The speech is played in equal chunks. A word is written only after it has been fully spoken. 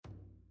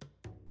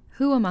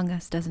Who among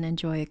us doesn't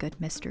enjoy a good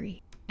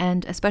mystery?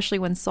 And especially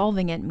when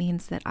solving it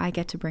means that I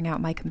get to bring out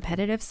my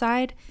competitive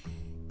side,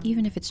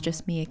 even if it's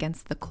just me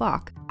against the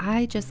clock.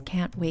 I just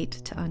can't wait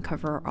to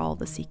uncover all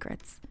the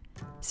secrets.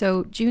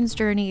 So June's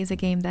Journey is a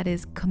game that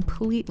is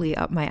completely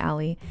up my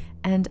alley,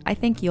 and I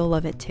think you'll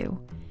love it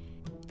too.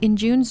 In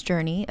June's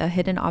Journey, a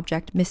hidden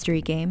object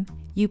mystery game,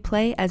 you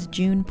play as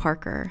June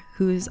Parker,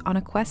 who's on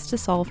a quest to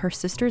solve her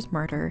sister's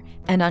murder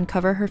and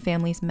uncover her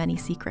family's many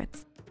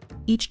secrets.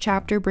 Each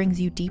chapter brings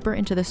you deeper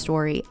into the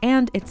story,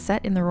 and it's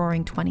set in the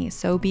Roaring '20s,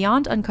 so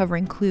beyond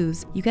uncovering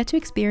clues, you get to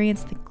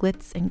experience the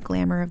glitz and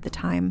glamour of the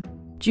time.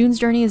 June's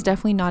Journey is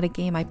definitely not a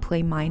game I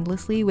play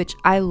mindlessly, which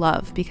I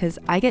love because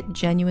I get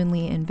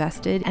genuinely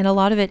invested, and a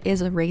lot of it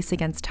is a race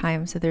against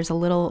time, so there's a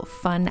little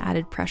fun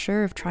added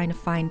pressure of trying to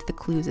find the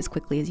clues as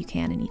quickly as you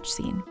can in each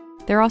scene.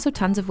 There are also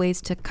tons of ways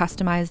to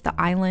customize the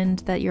island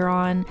that you're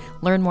on,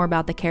 learn more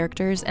about the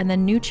characters, and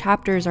then new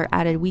chapters are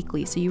added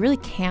weekly, so you really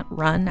can't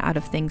run out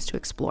of things to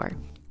explore.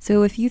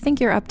 So if you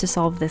think you're up to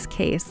solve this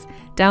case,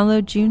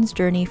 download June's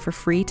Journey for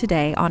free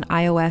today on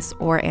iOS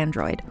or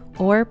Android,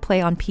 or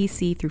play on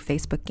PC through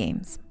Facebook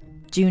Games.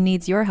 June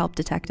needs your help,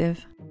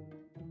 detective.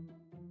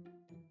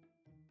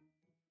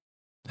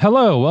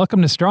 Hello,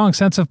 welcome to Strong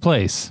Sense of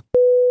Place.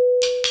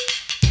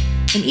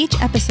 In each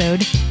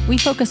episode, we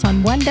focus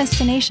on one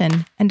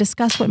destination and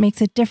discuss what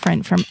makes it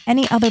different from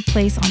any other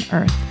place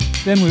on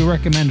Earth. Then we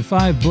recommend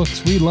 5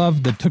 books we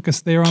loved that took us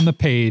there on the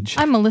page.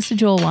 I'm Melissa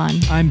Joel-Wan.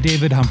 I'm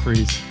David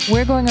Humphreys.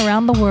 We're going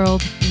around the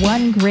world,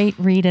 one great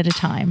read at a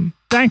time.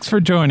 Thanks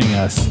for joining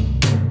us.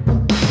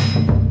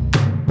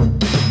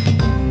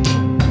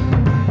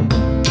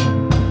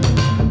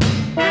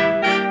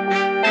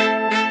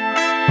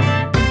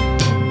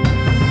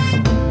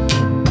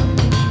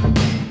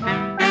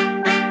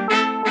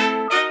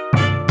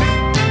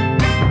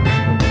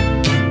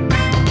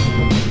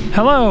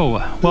 Hello,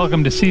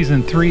 welcome to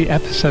Season 3,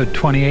 Episode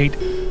 28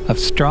 of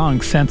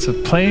Strong Sense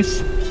of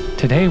Place.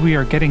 Today we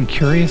are getting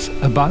curious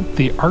about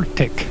the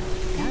Arctic.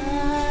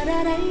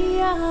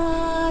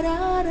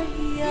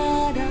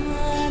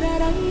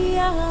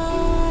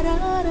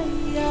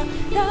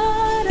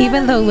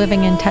 Even though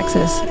living in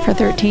Texas for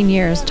 13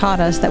 years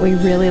taught us that we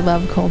really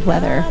love cold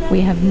weather,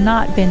 we have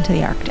not been to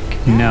the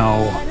Arctic.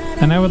 No,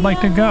 and I would like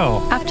to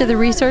go. After the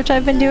research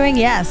I've been doing,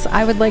 yes,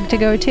 I would like to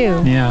go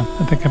too. Yeah,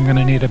 I think I'm going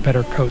to need a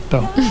better coat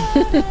though.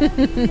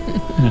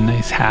 And a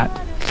nice hat.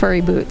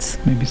 Furry boots.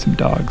 Maybe some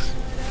dogs.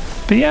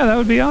 But yeah, that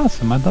would be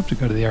awesome. I'd love to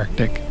go to the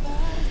Arctic.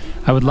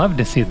 I would love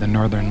to see the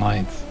Northern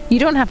Lights. You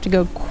don't have to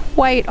go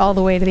quite all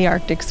the way to the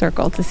Arctic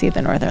Circle to see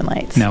the Northern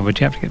Lights. No, but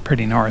you have to get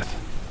pretty north.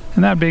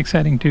 And that would be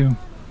exciting too.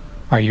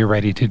 Are you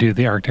ready to do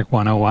the Arctic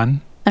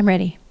 101? I'm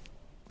ready.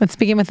 Let's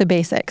begin with the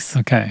basics.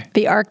 Okay.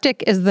 The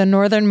Arctic is the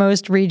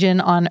northernmost region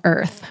on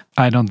Earth.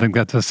 I don't think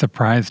that's a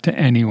surprise to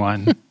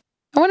anyone.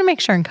 I want to make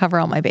sure and cover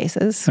all my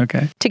bases.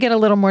 Okay. To get a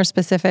little more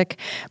specific,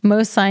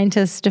 most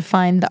scientists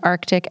define the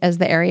Arctic as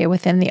the area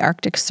within the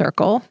Arctic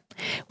Circle,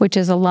 which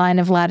is a line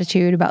of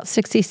latitude about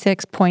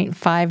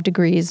 66.5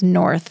 degrees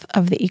north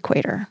of the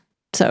equator.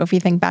 So if you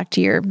think back to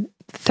your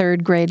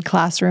third grade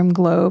classroom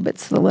globe,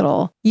 it's the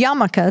little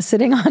yarmulke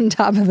sitting on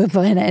top of the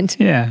planet.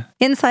 Yeah.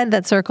 Inside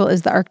that circle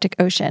is the Arctic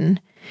Ocean,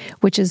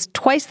 which is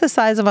twice the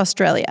size of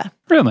Australia.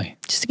 Really?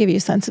 Just to give you a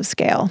sense of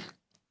scale.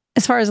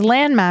 As far as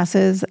land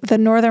masses, the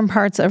northern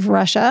parts of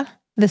Russia,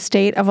 the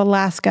state of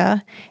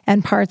Alaska,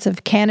 and parts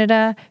of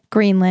Canada,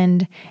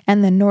 Greenland,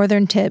 and the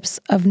northern tips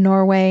of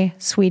Norway,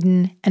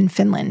 Sweden, and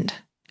Finland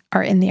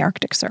are in the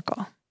Arctic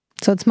Circle.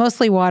 So it's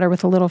mostly water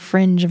with a little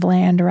fringe of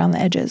land around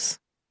the edges.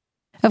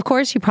 Of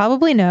course, you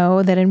probably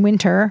know that in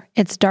winter,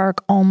 it's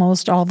dark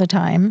almost all the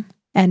time.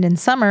 And in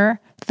summer,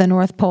 the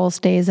North Pole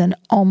stays in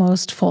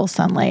almost full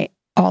sunlight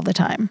all the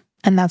time.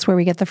 And that's where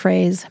we get the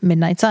phrase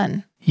midnight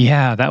sun.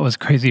 Yeah, that was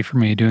crazy for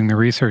me doing the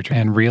research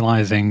and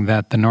realizing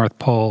that the North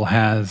Pole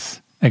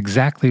has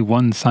exactly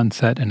one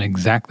sunset and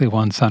exactly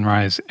one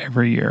sunrise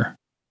every year.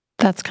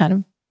 That's kind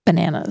of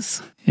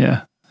bananas.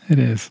 Yeah, it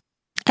is.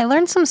 I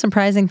learned some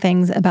surprising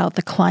things about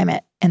the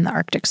climate in the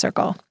Arctic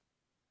Circle.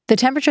 The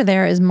temperature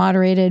there is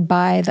moderated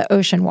by the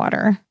ocean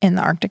water in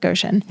the Arctic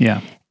Ocean.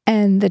 Yeah.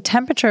 And the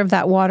temperature of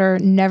that water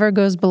never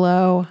goes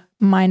below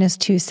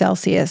 -2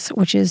 Celsius,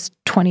 which is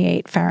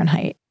 28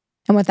 Fahrenheit.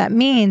 And what that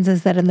means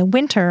is that in the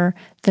winter,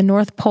 the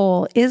North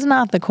Pole is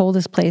not the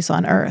coldest place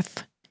on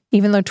Earth.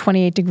 Even though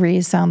 28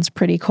 degrees sounds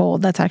pretty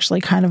cold, that's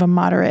actually kind of a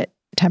moderate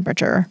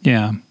temperature.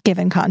 Yeah.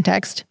 Given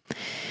context.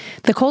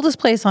 The coldest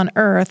place on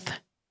Earth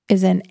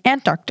is in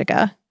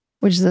Antarctica,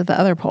 which is at the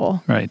other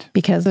pole. Right.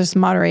 Because there's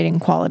moderating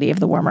quality of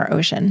the warmer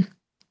ocean.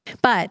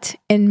 But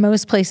in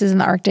most places in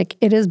the Arctic,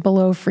 it is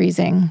below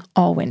freezing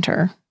all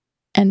winter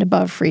and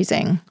above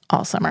freezing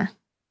all summer.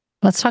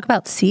 Let's talk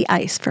about sea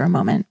ice for a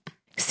moment.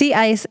 Sea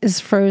ice is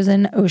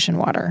frozen ocean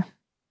water,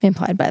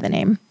 implied by the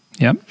name.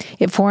 Yep.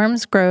 It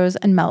forms, grows,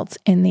 and melts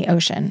in the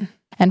ocean.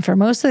 And for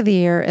most of the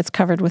year, it's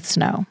covered with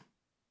snow.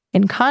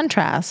 In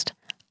contrast,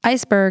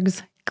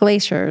 icebergs,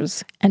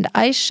 glaciers, and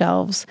ice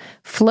shelves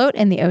float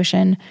in the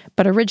ocean,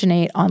 but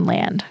originate on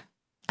land.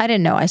 I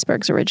didn't know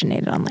icebergs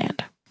originated on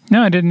land.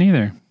 No, I didn't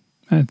either.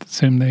 I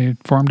assume they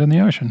formed in the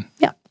ocean.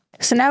 Yeah.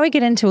 So now we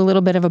get into a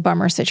little bit of a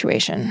bummer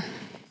situation.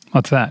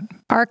 What's that?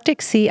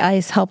 Arctic sea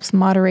ice helps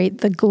moderate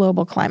the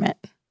global climate.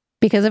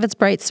 Because of its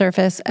bright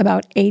surface,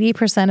 about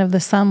 80% of the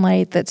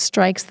sunlight that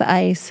strikes the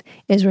ice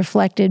is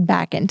reflected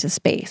back into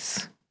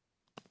space,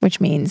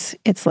 which means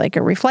it's like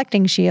a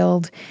reflecting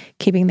shield,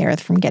 keeping the Earth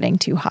from getting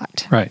too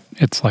hot. Right.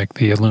 It's like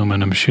the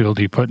aluminum shield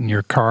you put in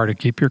your car to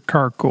keep your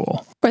car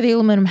cool. Or the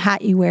aluminum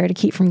hat you wear to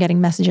keep from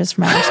getting messages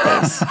from outer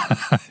space.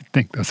 I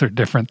think those are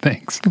different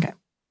things. Okay.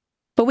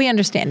 But we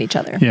understand each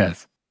other.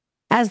 Yes.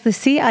 As the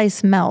sea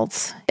ice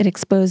melts, it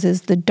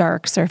exposes the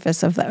dark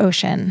surface of the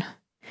ocean.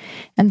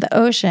 And the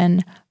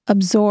ocean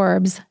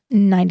absorbs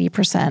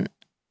 90%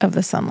 of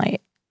the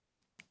sunlight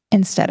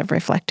instead of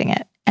reflecting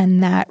it.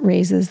 And that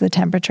raises the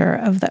temperature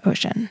of the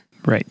ocean.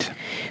 Right.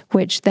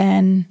 Which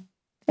then,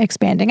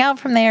 expanding out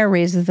from there,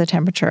 raises the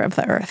temperature of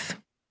the Earth.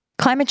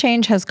 Climate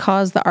change has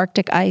caused the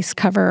Arctic ice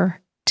cover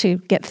to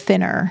get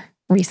thinner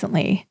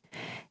recently.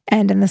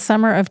 And in the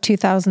summer of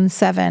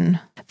 2007,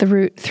 the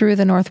route through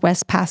the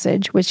Northwest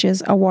Passage, which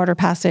is a water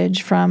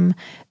passage from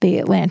the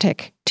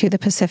Atlantic to the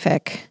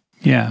Pacific,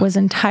 was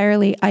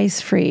entirely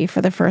ice-free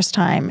for the first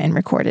time in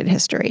recorded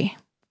history.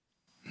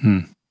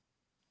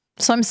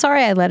 So I'm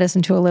sorry I led us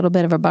into a little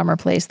bit of a bummer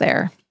place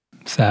there.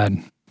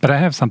 Sad. But I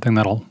have something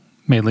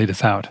may lead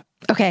us out.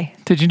 Okay.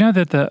 Did you know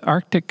that the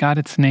Arctic got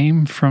its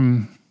name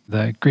from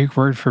the Greek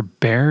word for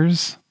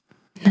bears?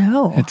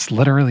 No. It's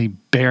literally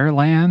bear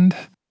land.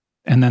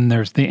 And then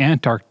there's the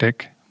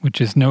Antarctic, which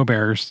is no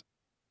bears.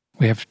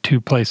 We have two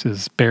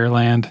places, bear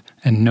land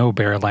and no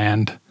bear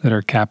land, that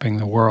are capping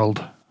the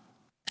world.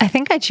 I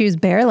think I choose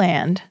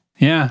Bearland.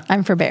 Yeah.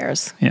 I'm for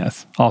bears.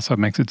 Yes. Also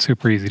makes it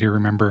super easy to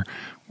remember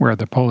where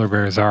the polar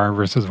bears are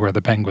versus where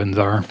the penguins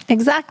are.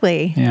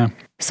 Exactly. Yeah.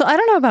 So I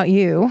don't know about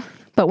you,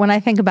 but when I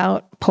think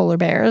about polar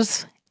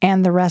bears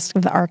and the rest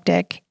of the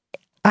Arctic,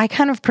 I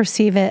kind of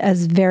perceive it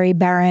as very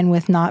barren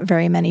with not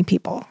very many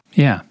people.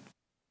 Yeah.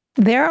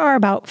 There are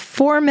about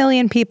 4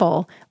 million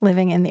people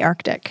living in the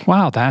Arctic.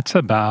 Wow, that's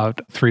about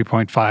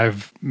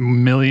 3.5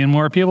 million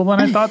more people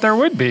than I thought there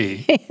would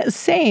be.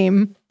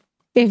 Same.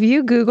 If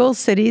you Google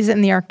cities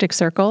in the Arctic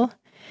Circle,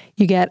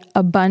 you get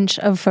a bunch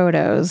of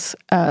photos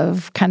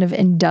of kind of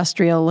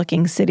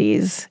industrial-looking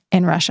cities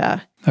in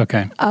Russia.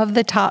 Okay. Of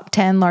the top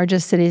 10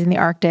 largest cities in the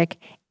Arctic,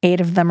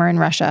 8 of them are in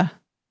Russia,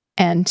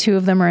 and 2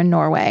 of them are in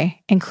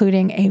Norway,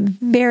 including a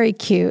very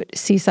cute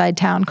seaside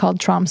town called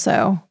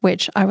Tromsø,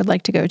 which I would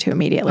like to go to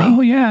immediately.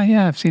 Oh,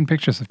 yeah. I've seen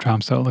pictures of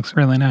Tromsø. It looks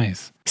really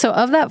nice. So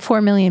of that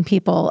 4 million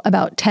people,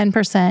 about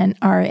 10%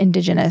 are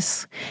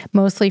indigenous,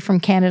 mostly from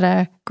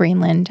Canada,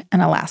 Greenland,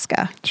 and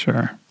Alaska.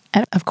 Sure.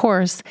 And of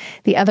course,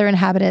 the other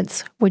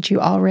inhabitants, which you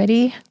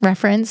already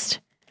referenced,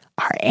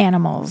 are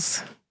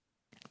animals.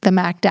 The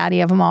Mac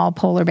Daddy of them all,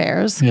 polar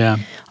bears. Yeah.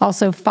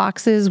 Also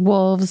foxes,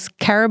 wolves,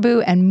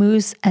 caribou, and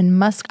moose, and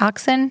musk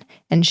oxen,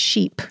 and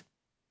sheep.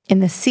 In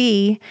the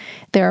sea,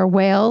 there are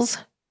whales,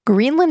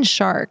 Greenland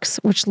sharks,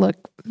 which look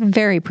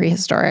very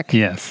prehistoric.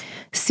 Yes.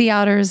 Sea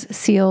otters,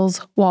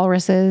 seals,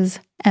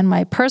 walruses, and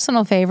my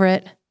personal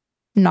favorite,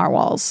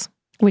 narwhals,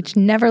 which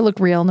never look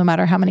real no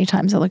matter how many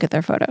times I look at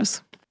their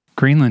photos.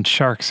 Greenland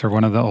sharks are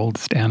one of the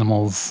oldest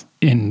animals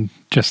in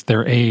just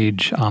their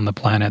age on the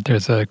planet.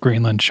 There's a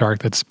Greenland shark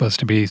that's supposed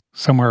to be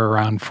somewhere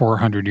around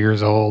 400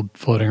 years old,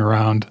 floating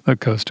around the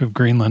coast of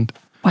Greenland.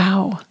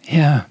 Wow.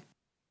 Yeah.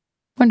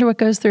 Wonder what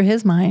goes through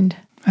his mind.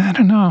 I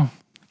don't know.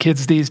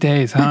 Kids these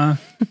days, huh?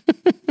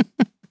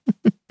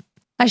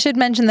 I should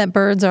mention that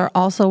birds are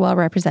also well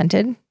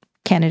represented.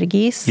 Canada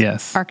geese.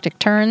 Yes. Arctic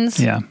terns.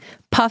 Yeah.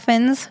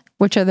 Puffins,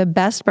 which are the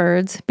best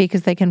birds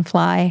because they can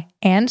fly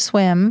and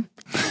swim.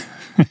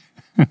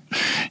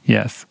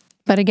 Yes.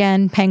 But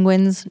again,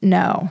 penguins,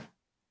 no.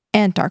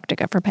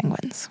 Antarctica for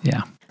penguins.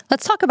 Yeah.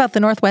 Let's talk about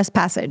the Northwest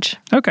Passage.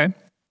 Okay.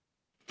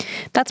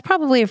 That's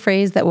probably a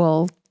phrase that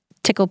will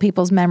tickle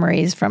people's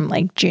memories from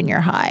like junior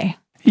high.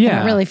 Yeah. I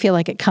don't really feel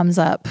like it comes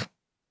up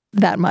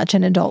that much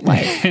in adult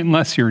life.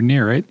 Unless you're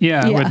near it.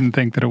 Yeah, I wouldn't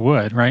think that it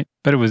would, right?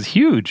 But it was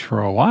huge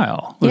for a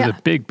while. It was a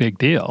big, big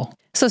deal.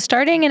 So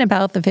starting in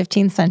about the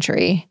 15th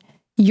century,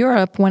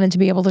 Europe wanted to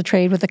be able to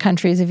trade with the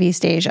countries of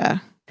East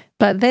Asia.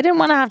 But they didn't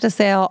want to have to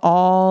sail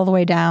all the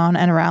way down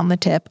and around the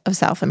tip of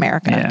South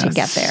America to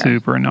get there.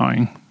 Super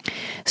annoying.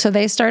 So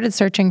they started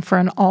searching for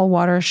an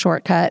all-water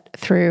shortcut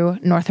through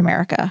North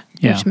America,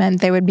 which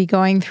meant they would be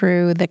going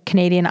through the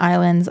Canadian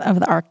islands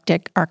of the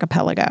Arctic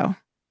archipelago.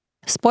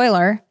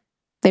 Spoiler,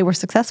 they were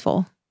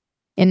successful.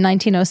 In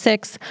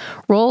 1906,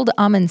 Roald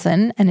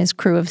Amundsen and his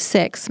crew of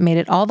 6 made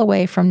it all the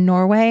way from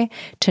Norway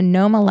to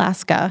Nome,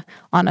 Alaska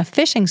on a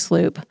fishing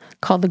sloop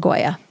called the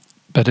Goya.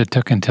 But it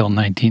took until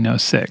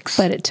 1906.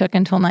 But it took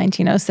until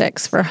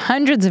 1906. For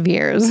hundreds of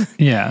years,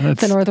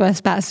 the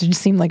Northwest Passage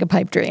seemed like a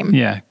pipe dream.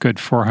 Yeah, good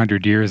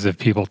 400 years of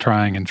people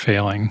trying and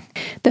failing.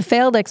 The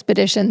failed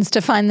expeditions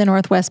to find the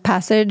Northwest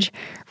Passage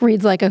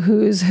reads like a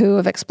who's who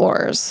of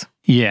explorers.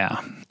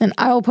 Yeah. And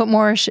I will put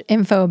more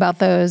info about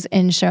those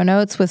in show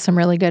notes with some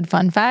really good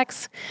fun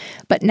facts.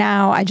 But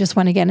now I just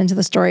want to get into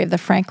the story of the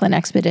Franklin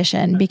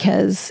expedition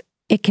because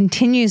It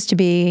continues to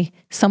be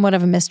somewhat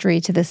of a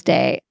mystery to this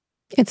day.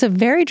 It's a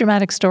very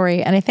dramatic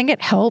story, and I think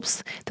it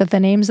helps that the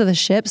names of the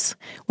ships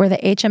were the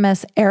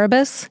HMS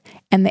Erebus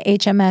and the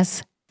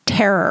HMS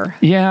Terror.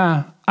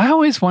 Yeah, I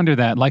always wonder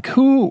that. Like,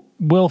 who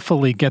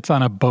willfully gets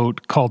on a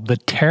boat called the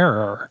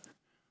Terror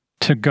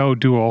to go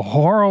do a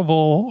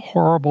horrible,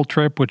 horrible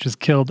trip which has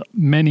killed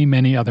many,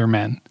 many other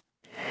men?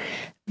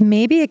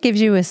 Maybe it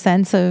gives you a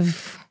sense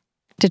of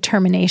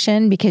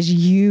determination because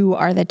you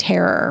are the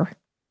terror.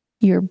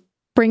 You're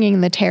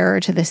bringing the terror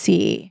to the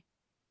sea.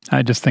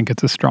 I just think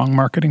it's a strong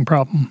marketing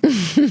problem.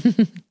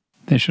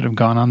 They should have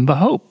gone on the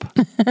Hope,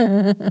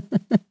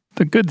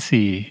 the Good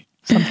Sea,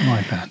 something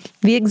like that.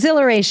 The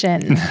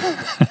exhilaration.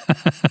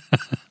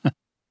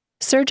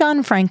 Sir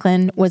John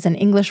Franklin was an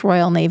English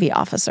Royal Navy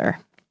officer.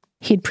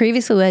 He'd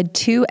previously led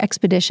 2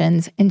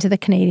 expeditions into the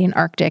Canadian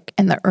Arctic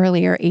in the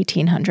earlier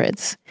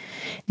 1800s.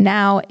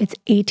 Now it's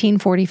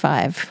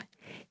 1845.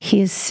 He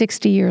is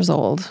 60 years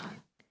old,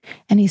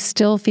 and he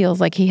still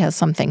feels like he has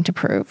something to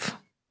prove.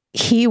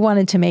 He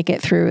wanted to make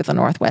it through the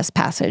Northwest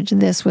Passage.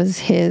 This was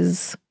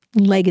his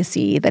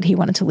legacy that he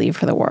wanted to leave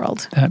for the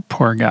world. That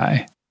poor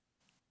guy.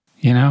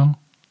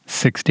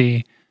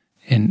 60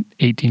 in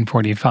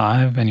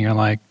 1845, and you're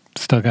like,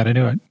 still got to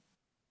do it.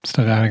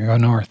 Still got to go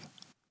north.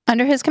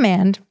 Under his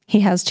command,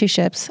 he has 2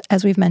 ships,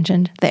 as we've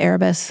mentioned, the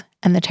Erebus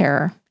and the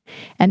Terror,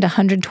 and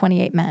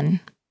 128 men.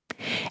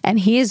 And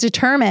he is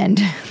determined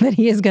that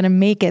he is going to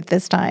make it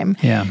this time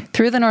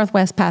through the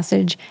Northwest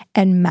Passage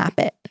and map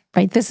it,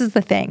 right? This is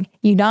the thing.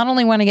 You not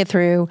only want to get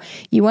through,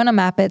 you want to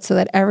map it so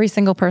that every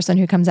single person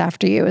who comes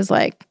after you is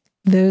like,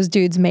 those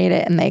dudes made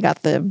it and they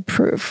got the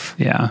proof.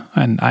 Yeah,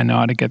 and I know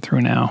how to get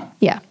through now.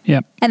 Yeah.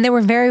 Yep. And they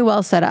were very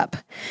well set up.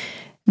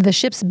 The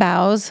ship's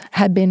bows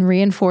had been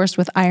reinforced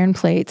with iron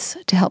plates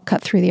to help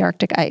cut through the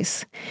Arctic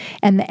ice.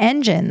 And the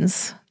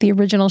engines, the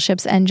original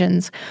ship's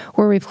engines,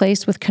 were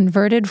replaced with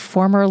converted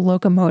former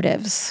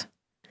locomotives.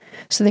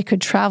 So they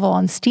could travel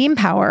on steam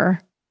power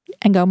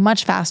and go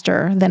much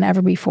faster than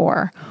ever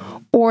before.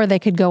 Or they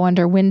could go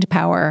under wind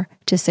power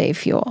to save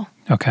fuel.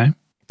 Okay.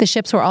 The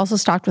ships were also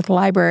stocked with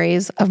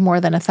libraries of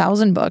more than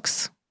 1,000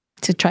 books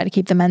to try to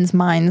keep the men's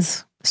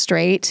minds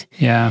straight.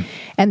 Yeah.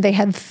 And they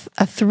had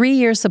a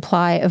 3-year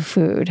supply of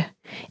food,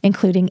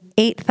 including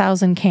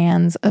 8,000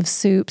 cans of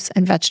soups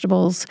and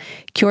vegetables,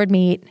 cured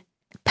meat,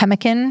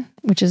 pemmican,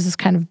 which is this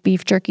kind of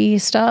beef jerky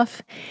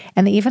stuff.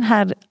 And they even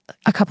had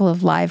a couple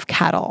of live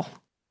cattle.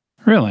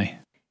 Really?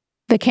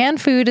 The canned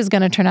food is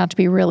going to turn out to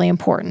be really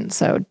important.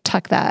 So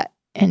tuck that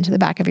into the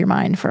back of your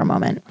mind for a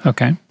moment.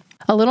 Okay.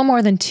 A little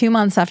more than 2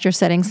 months after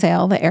setting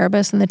sail, the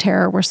Erebus and the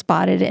Terror were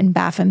spotted in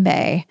Baffin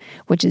Bay,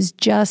 which is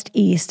just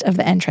east of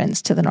the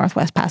entrance to the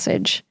Northwest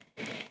Passage.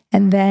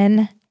 And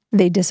then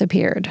they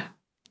disappeared.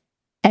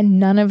 And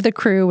none of the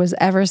crew was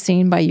ever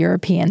seen by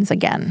Europeans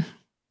again.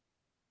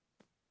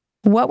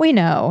 What we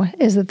know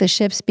is that the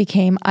ships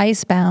became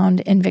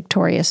icebound in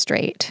Victoria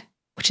Strait,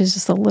 which is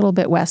just a little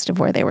bit west of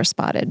where they were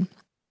spotted.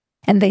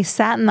 And they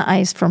sat in the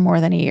ice for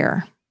more than a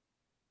year.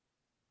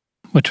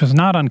 Which was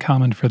not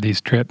uncommon for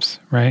these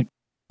trips, right?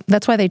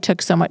 That's why they took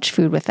so much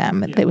food with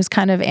them. It was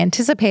kind of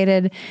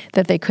anticipated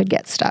that they could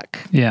get stuck.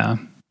 Yeah.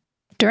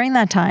 During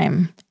that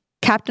time,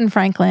 Captain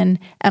Franklin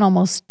and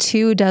almost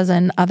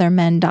 24 other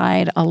men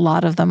died, a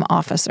lot of them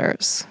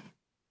officers.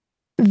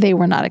 They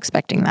were not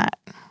expecting that.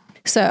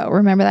 So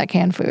remember that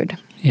canned food.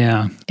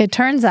 Yeah. It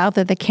turns out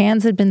that the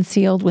cans had been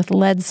sealed with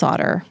lead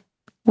solder,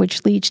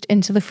 which leached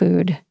into the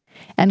food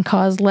and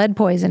caused lead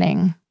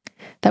poisoning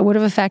that would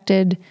have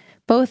affected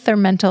both their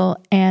mental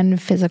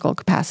and physical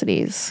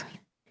capacities.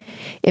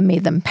 It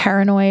made them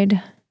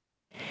paranoid.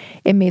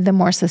 It made them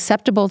more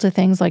susceptible to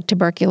things like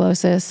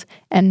tuberculosis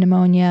and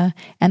pneumonia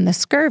and the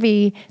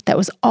scurvy that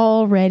was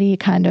already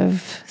kind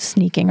of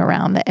sneaking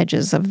around the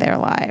edges of their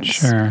lives.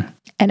 Sure.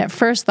 And at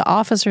first, the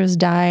officers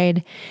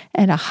died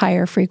at a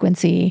higher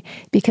frequency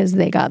because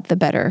they got the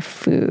better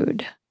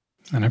food.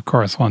 And of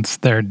course, once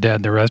they're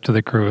dead, the rest of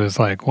the crew is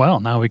like, well,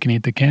 now we can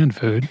eat the canned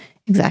food.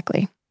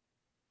 Exactly.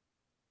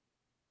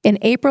 In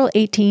April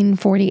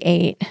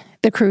 1848,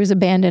 the crews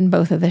abandoned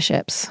both of the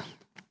ships,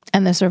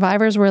 and the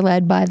survivors were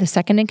led by the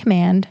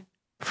second-in-command,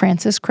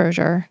 Francis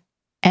Crozier,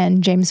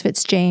 and James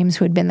Fitzjames,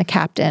 who had been the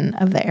captain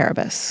of the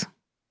Erebus.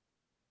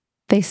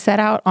 They set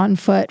out on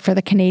foot for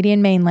the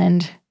Canadian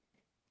mainland,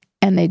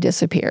 and they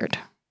disappeared.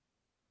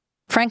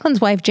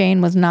 Franklin's wife, Jane,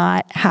 was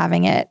not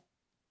having it.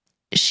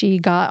 She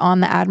got on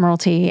the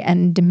Admiralty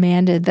and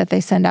demanded that they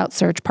send out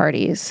search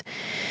parties.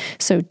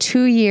 So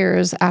 2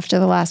 years after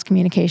the last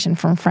communication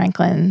from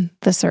Franklin,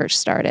 the search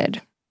started.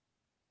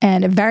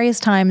 And at various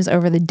times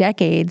over the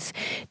decades,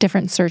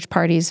 different search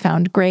parties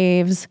found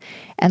graves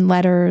and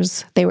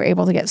letters. They were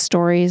able to get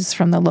stories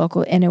from the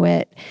local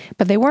Inuit,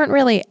 but they weren't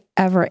really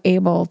ever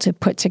able to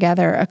put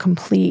together a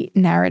complete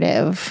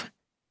narrative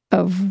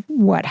of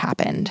what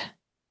happened.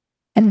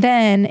 And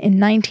then in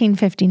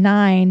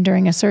 1959,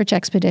 during a search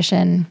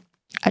expedition,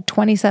 a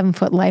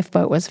 27-foot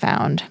lifeboat was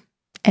found,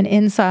 and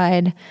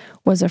inside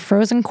was a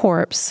frozen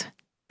corpse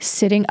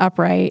sitting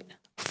upright,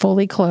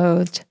 fully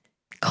clothed,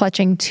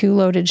 clutching 2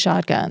 loaded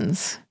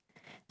shotguns.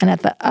 And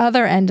at the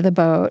other end of the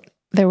boat,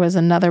 there was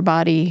another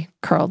body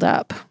curled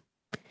up.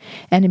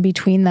 And in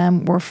between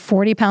them were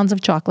 40 pounds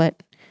of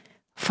chocolate,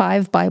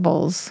 5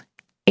 Bibles,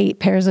 8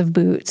 pairs of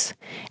boots,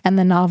 and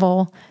the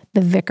novel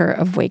The Vicar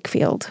of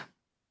Wakefield.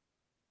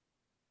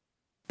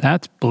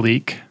 That's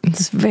bleak.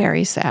 It's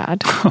very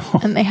sad.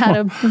 And they had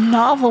a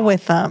novel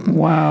with them.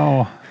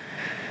 Wow.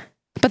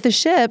 But the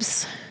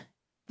ships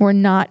were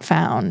not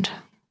found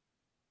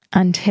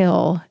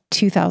until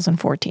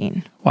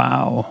 2014.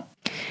 Wow.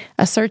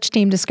 A search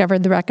team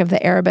discovered the wreck of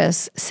the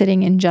Erebus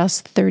sitting in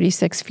just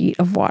 36 feet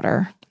of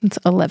water. It's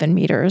 11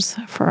 meters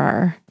for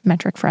our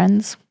metric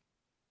friends.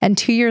 And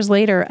 2 years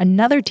later,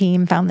 another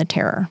team found the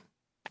Terror.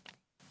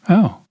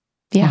 Oh.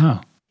 Yeah.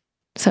 Wow.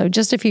 So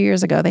just a few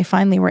years ago, they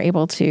finally were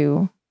able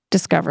to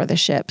discover the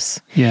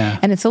ships. Yeah.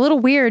 And it's a little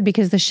weird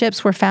because the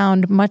ships were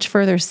found much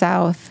further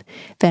south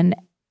than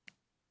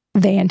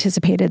they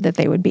anticipated that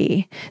they would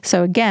be.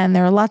 So again,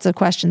 there are lots of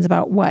questions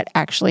about what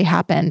actually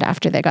happened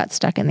after they got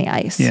stuck in the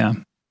ice. Yeah.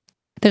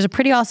 There's a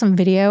pretty awesome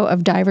video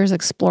of divers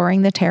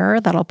exploring the Terror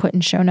that I'll put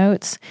in show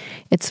notes.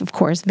 It's, of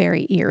course,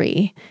 very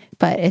eerie,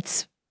 but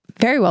it's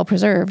very well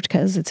preserved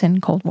because it's in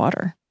cold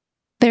water.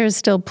 There's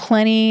still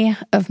plenty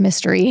of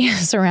mystery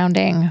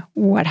surrounding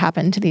what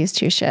happened to these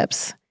 2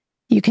 ships.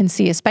 You can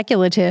see a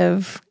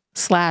speculative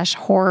 /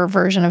 horror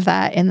version of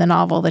that in the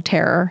novel The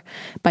Terror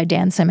by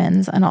Dan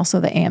Simmons and also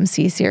the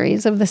AMC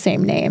series of the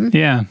same name.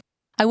 Yeah.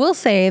 I will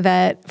say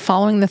that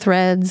following the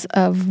threads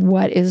of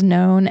what is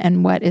known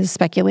and what is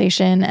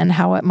speculation and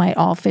how it might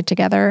all fit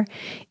together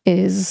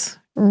is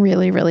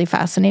really, really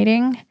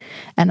fascinating.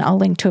 And I'll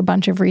link to a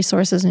bunch of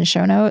resources and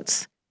show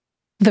notes.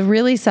 The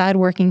really sad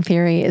working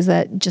theory is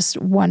that just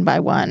one by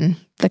one,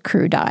 the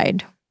crew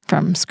died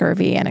from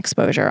scurvy and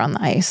exposure on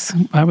the ice.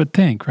 I would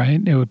think,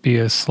 right? It would be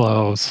a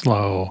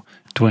slow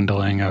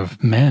dwindling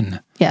of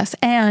men. Yes.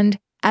 And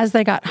as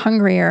they got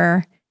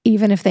hungrier,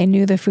 even if they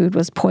knew the food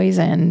was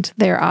poisoned,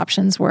 their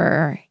options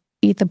were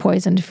eat the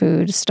poisoned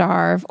food,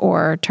 starve,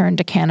 or turn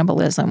to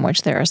cannibalism,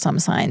 which there are some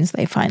signs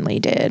they finally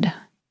did.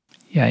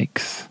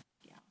 Yikes.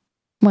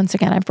 Once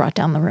again, I've brought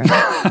down the room.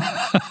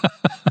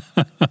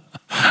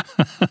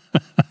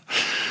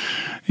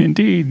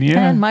 Indeed,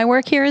 yeah. And my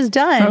work here is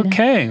done.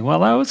 Okay, well,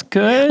 that was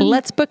good.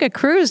 Let's book a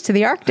cruise to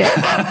the Arctic.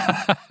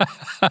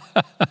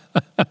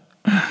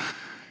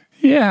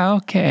 Yeah,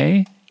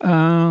 okay.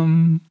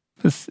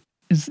 Is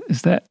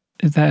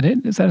that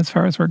it? Is that as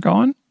far as we're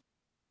going?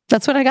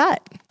 That's what I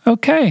got.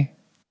 Okay.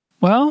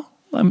 Well,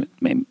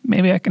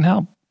 maybe I can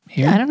help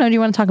here. I don't know. Do you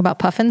want to talk about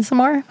puffins some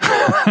more?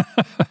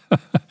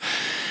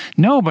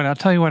 No, but I'll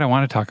tell you what I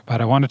want to talk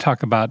about. I want to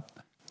talk about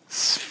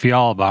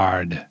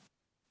Svalbard.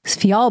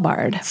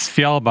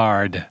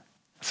 Svalbard.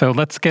 So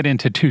let's get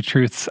into 2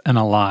 truths and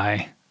a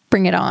lie.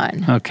 Bring it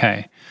on.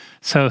 Okay.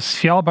 So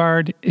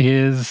Svalbard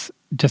is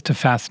just a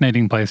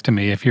fascinating place to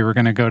me. If you were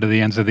going to go to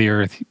the ends of the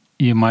earth,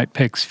 you might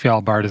pick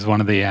Svalbard as one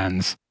of the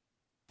ends.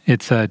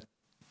 It's a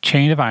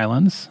chain of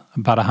islands,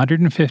 about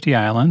 150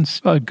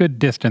 islands, a good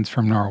distance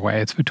from Norway.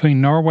 It's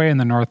between Norway and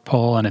the North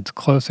Pole, and it's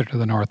closer to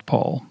the North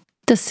Pole.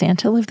 Does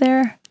Santa live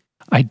there?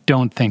 I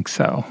don't think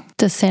so.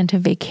 Does Santa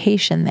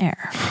vacation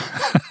there?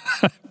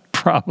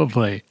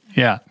 Probably,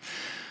 yeah.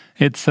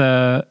 It's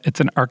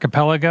an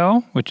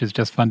archipelago, which is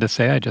just fun to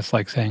say. I just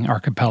like saying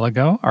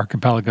archipelago.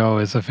 Archipelago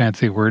is a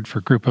fancy word for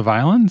group of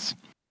islands.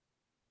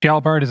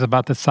 Svalbard is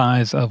about the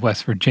size of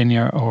West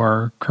Virginia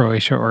or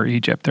Croatia or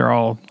Egypt. They're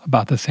all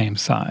about the same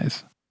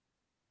size.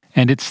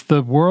 And it's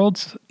the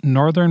world's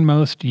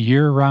northernmost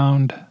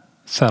year-round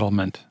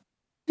settlement.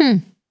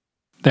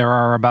 There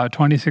are about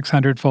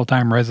 2,600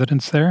 full-time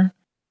residents there.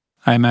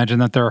 I imagine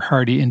that there are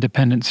hardy,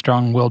 independent,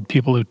 strong-willed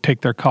people who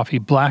take their coffee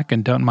black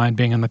and don't mind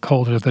being in the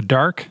cold or the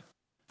dark.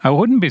 I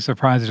wouldn't be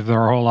surprised if there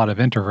were a whole lot of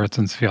introverts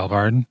in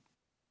Svalbard.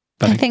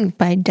 But I think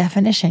by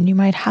definition, you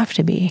might have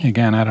to be.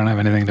 Again, I don't have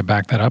anything to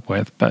back that up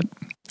with, but...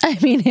 I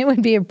mean, it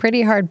would be a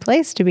pretty hard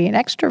place to be an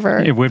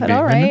extravert. It would but be.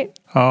 All right.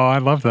 Oh, I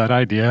love that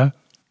idea.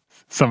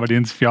 Somebody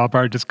in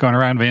Svalbard just going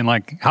around being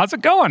like, how's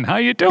it going? How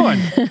you doing?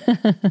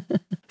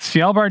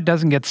 Svalbard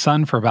doesn't get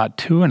sun for about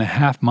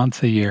 2.5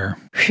 months a year.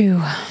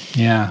 Phew.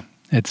 Yeah,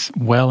 it's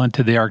well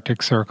into the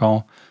Arctic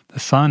Circle. The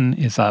sun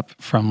is up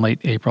from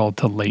late April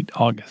to late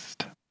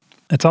August.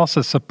 It's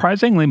also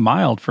surprisingly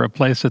mild for a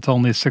place that's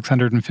only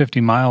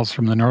 650 miles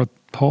from the North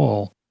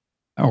Pole,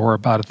 or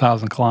about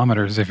 1,000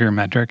 kilometers if you're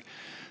metric.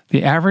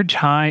 The average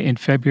high in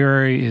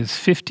February is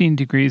 15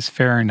 degrees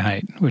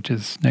Fahrenheit, which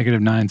is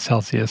 -9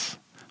 Celsius,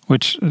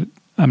 which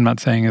I'm not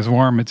saying is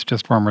warm. It's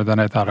just warmer than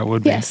I thought it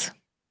would be. Yes.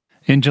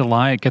 In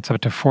July, it gets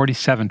up to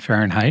 47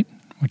 Fahrenheit,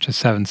 which is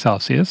 7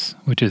 Celsius,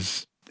 which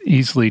is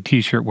easily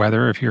T-shirt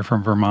weather if you're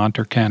from Vermont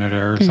or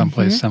Canada or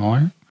someplace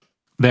similar.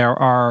 There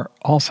are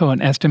also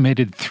an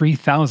estimated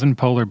 3,000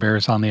 polar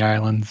bears on the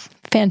islands.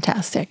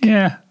 Fantastic.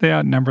 Yeah, they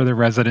outnumber the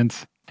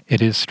residents.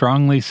 It is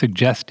strongly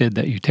suggested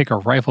that you take a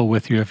rifle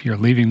with you if you're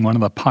leaving one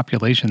of the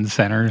population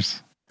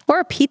centers. Or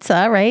a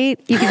pizza, right?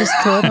 You could just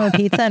throw them a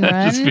pizza and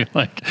run. Just be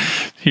like,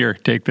 here,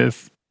 take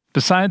this.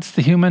 Besides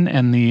the human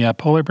and the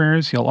polar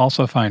bears, you'll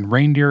also find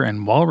reindeer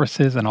and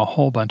walruses and a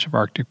whole bunch of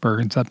Arctic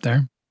birds up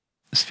there.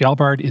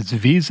 Svalbard is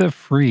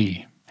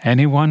visa-free.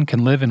 Anyone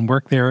can live and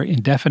work there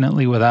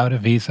indefinitely without a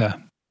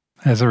visa.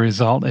 As a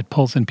result, it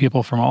pulls in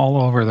people from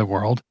all over the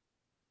world.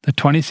 The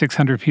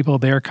 2,600 people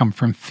there come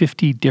from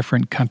 50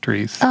 different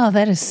countries. Oh,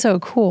 that is so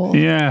cool.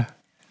 Yeah.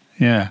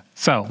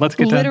 So let's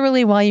get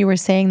Literally, while you were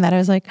saying that, I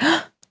was like,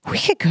 oh, we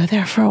could go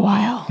there for a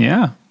while.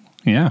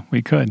 Yeah,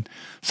 we could.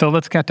 So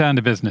let's get down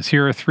to business.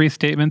 Here are 3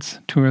 statements.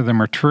 2 of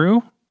them are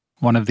true.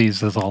 One of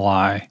these is a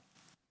lie.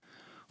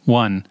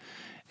 1,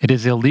 it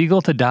is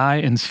illegal to die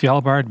in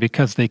Svalbard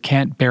because they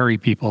can't bury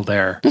people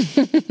there.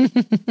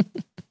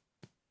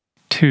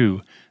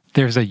 2,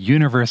 there's a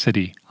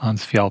university on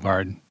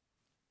Svalbard.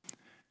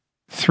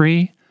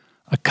 3,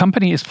 a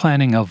company is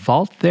planning a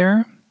vault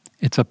there.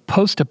 It's a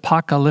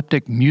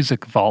post-apocalyptic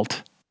music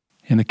vault.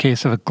 In the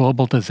case of a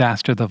global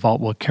disaster, the vault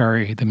will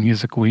carry the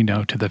music we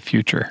know to the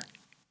future.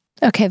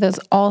 Okay, those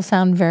all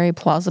sound very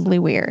plausibly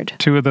weird.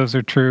 2 of those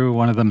are true.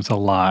 1 of them's a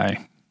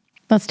lie.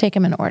 Let's take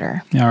them in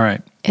order. All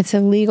right. It's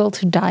illegal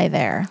to die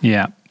there.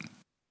 Yeah.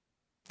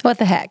 What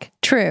the heck?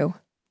 True.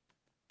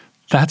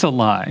 That's a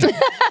lie.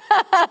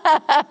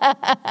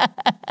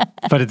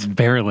 But it's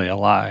barely a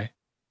lie.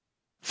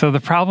 So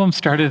the problem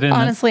started in...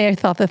 Honestly, I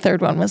thought the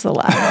third one was a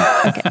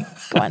lie. Okay,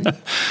 go on.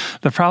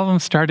 The problem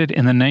started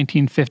in the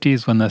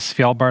 1950s when the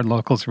Svalbard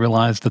locals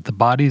realized that the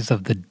bodies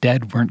of the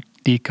dead weren't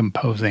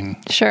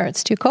decomposing. Sure,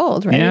 it's too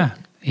cold, right?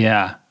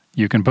 Yeah.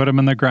 You can put them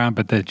in the ground,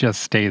 but they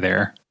just stay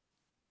there.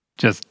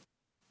 Just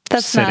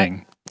That's sitting.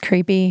 Not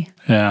creepy.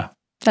 Yeah.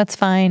 That's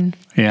fine.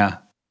 Yeah.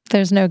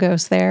 There's no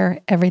ghost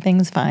there.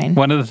 Everything's fine.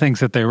 One of the things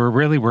that they were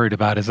really worried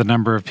about is a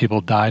number of people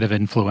died of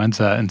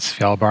influenza in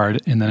Svalbard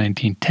in the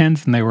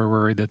 1910s, and they were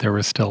worried that there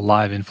were still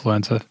live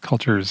influenza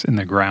cultures in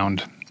the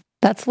ground.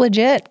 That's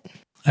legit.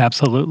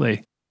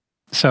 Absolutely.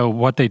 So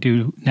what they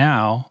do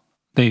now,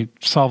 they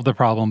solve the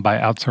problem by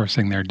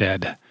outsourcing their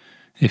dead.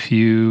 If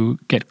you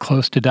get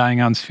close to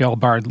dying on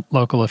Svalbard,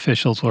 local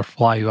officials will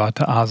fly you out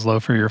to Oslo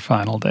for your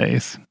final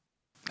days.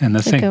 And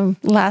It's like a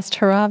last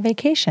hurrah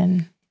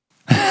vacation.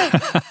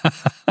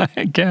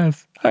 I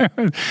guess.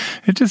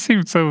 It just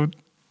seemed so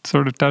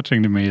sort of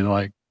touching to me.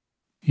 Like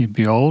you'd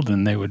be old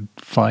and they would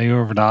fly you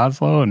over to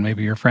Oslo and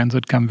maybe your friends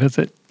would come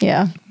visit.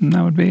 Yeah. And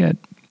that would be it.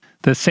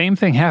 The same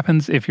thing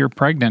happens if you're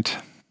pregnant.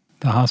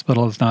 The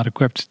hospital is not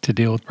equipped to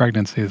deal with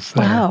pregnancies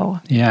there.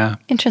 Wow. Yeah.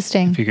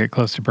 Interesting. If you get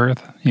close to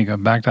birth, you go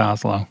back to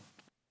Oslo.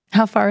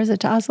 How far is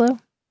it to Oslo?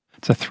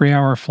 It's a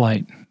 3-hour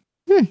flight.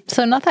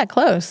 So not that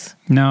close.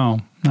 No,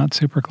 not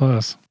super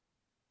close.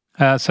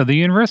 So the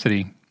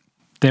university.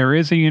 There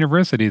is a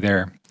university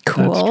there.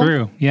 Cool. That's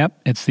true.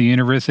 Yep. It's the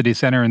University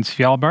Center in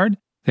Svalbard.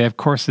 They have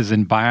courses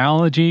in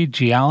biology,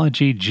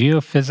 geology,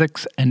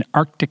 geophysics, and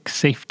Arctic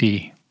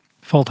safety.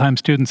 Full-time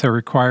students are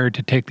required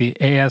to take the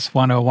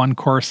AS-101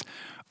 course,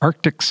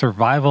 Arctic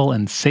Survival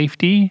and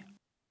Safety.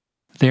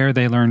 There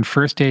they learn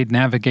first aid,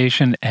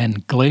 navigation,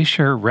 and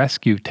glacier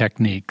rescue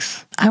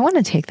techniques. I want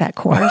to take that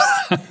course.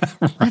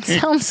 Right. That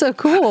sounds so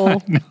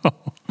cool.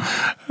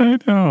 I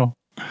know.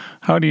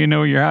 How do you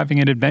know you're having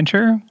an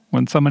adventure?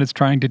 When someone is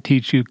trying to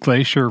teach you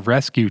glacier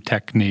rescue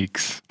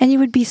techniques. And you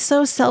would be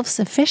so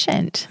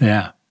self-sufficient.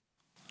 Yeah.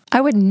 I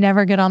would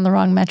never get on the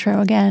wrong metro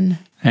again.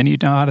 And you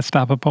know how to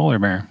stop a polar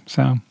bear,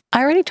 so.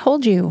 I already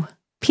told you.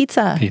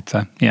 Pizza,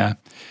 yeah.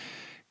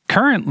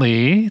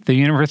 Currently, the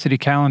university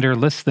calendar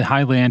lists the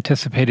highly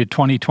anticipated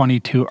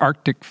 2022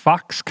 Arctic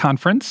Fox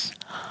Conference.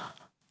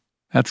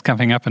 That's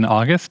coming up in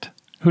August.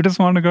 Who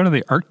doesn't want to go to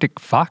the Arctic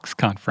Fox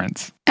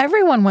Conference?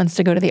 Everyone wants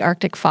to go to the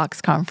Arctic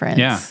Fox Conference.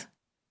 Yeah.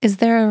 Is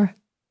there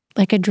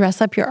like a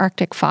dress up your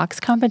Arctic Fox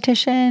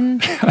competition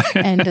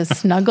and a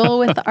snuggle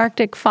with the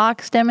Arctic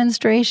Fox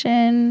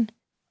demonstration?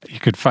 You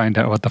could find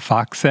out what the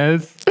fox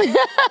says. What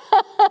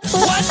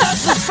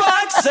does the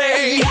fox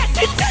say?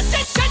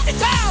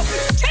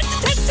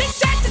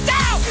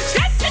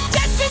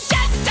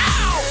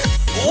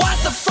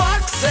 What the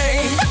fox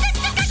say?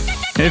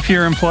 If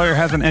your employer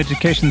has an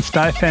education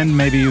stipend,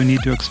 maybe you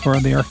need to explore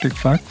the Arctic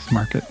fox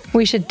market.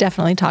 We should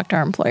definitely talk to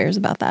our employers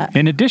about that.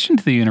 In addition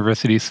to the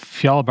university,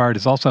 Svalbard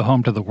is also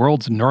home to the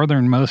world's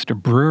northernmost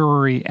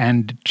brewery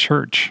and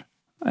church.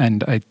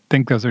 And I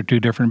think those are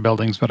 2 different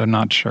buildings, but I'm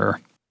not sure.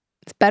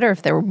 It's better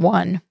if there were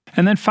one.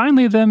 And then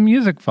finally, the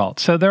music vault.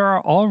 So there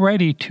are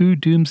already 2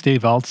 doomsday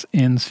vaults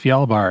in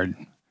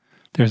Svalbard.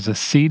 There's a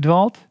seed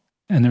vault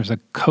and there's a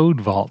code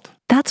vault.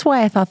 That's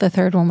why I thought the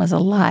third one was a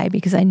lie,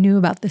 because I knew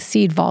about the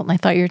seed vault and I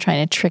thought you were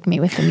trying to trick me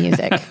with the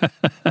music.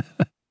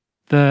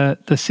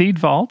 The seed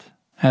vault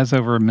has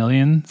over 1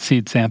 million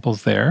seed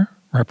samples there,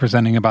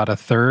 representing about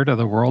 1/3 of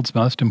the world's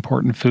most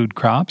important food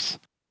crops.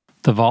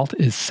 The vault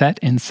is set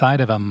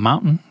inside of a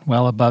mountain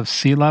well above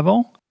sea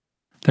level.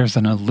 There's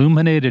an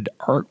illuminated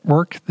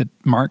artwork that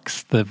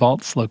marks the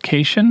vault's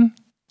location.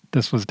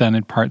 This was done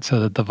in part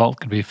so that the vault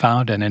could be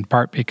found, and in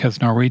part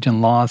because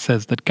Norwegian law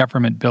says that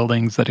government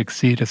buildings that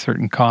exceed a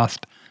certain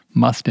cost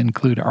must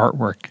include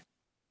artwork.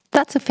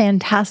 That's a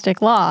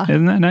fantastic law.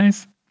 Isn't that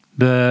nice?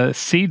 The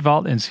Seed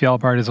Vault in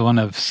Svalbard is one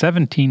of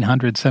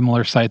 1,700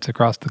 similar sites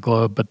across the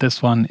globe, but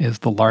this one is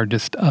the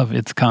largest of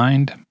its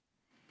kind.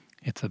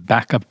 It's a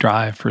backup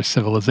drive for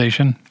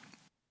civilization.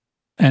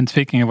 And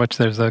speaking of which,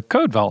 there's a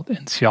code vault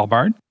in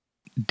Svalbard.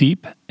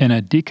 Deep in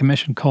a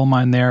decommissioned coal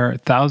mine there,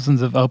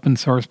 thousands of open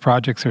source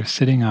projects are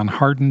sitting on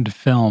hardened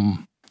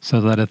film so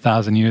that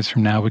 1,000 years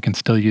from now we can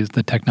still use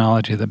the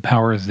technology that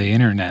powers the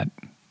internet,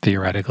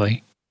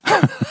 theoretically.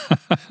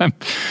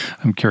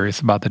 I'm curious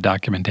about the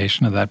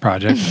documentation of that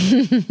project.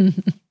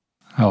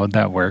 How would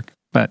that work?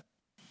 But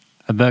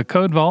the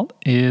Code Vault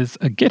is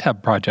a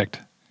GitHub project.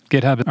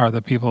 GitHub are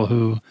the people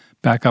who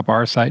back up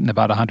our site and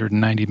about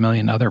 190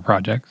 million other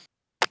projects.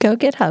 Go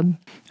GitHub.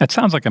 That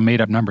sounds like a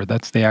made-up number.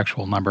 That's the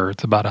actual number.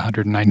 It's about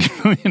 190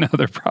 million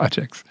other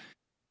projects.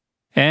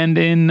 And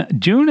in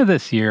June of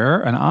this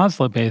year, an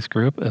Oslo-based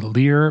group,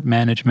 Lear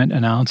Management,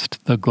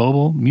 announced the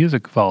Global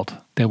Music Vault.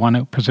 They want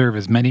to preserve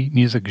as many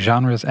music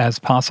genres as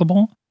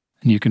possible,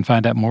 and you can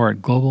find out more at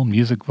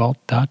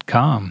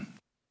globalmusicvault.com.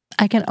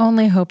 I can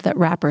only hope that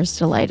Rapper's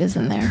Delight is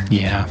in there.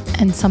 Yeah.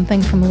 And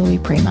something from Louis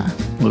Prima.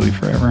 Louis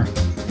forever.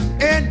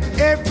 And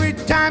every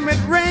time it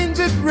rains,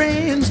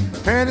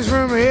 panties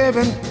from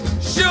heaven.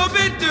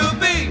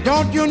 Shooby-dooby.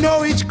 Don't you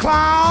know each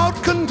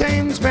cloud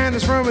contains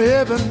panties from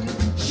heaven?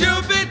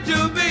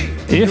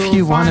 Shooby-dooby. If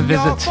you want to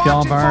visit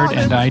Svalbard,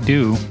 and I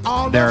do,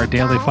 there are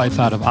daily flights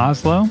out of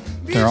Oslo.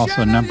 There are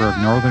also a number of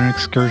northern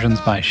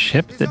excursions by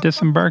ship that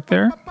disembark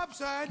there.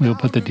 We'll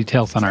put the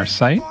details on our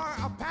site.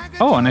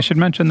 Oh, and I should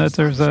mention that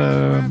there's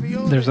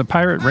a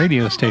pirate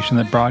radio station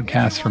that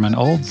broadcasts from an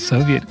old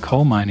Soviet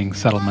coal mining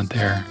settlement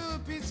there.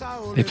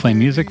 They play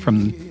music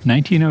from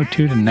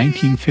 1902 to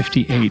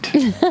 1958.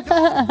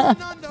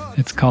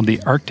 It's called the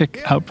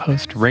Arctic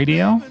Outpost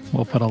Radio.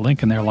 We'll put a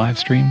link in their live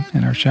stream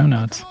in our show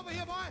notes.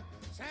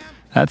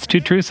 That's Two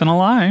Truths and a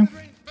Lie.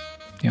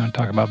 You want to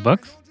talk about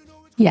books?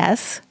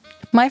 Yes.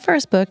 My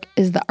first book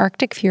is The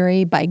Arctic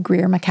Fury by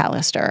Greer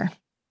Macallister.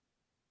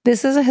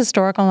 This is a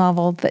historical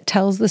novel that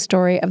tells the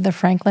story of the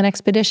Franklin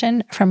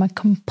expedition from a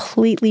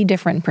completely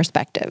different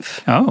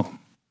perspective. Oh.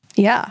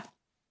 Yeah.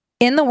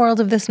 In the world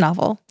of this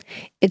novel,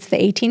 it's the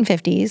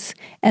 1850s,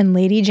 and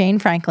Lady Jane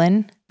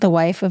Franklin, the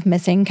wife of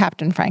missing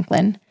Captain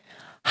Franklin,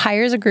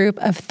 hires a group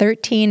of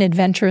 13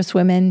 adventurous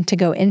women to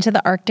go into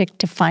the Arctic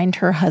to find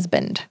her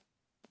husband,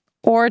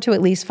 or to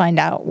at least find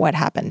out what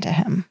happened to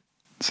him.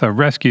 So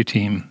rescue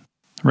team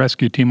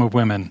of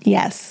women.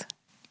 Yes.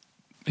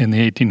 In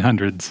the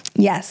 1800s.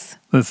 Yes.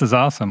 This is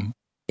awesome.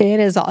 It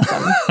is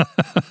awesome.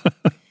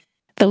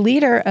 The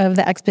leader of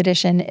the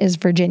expedition is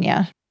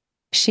Virginia.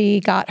 She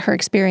got her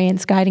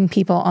experience guiding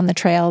people on the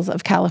trails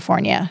of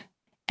California,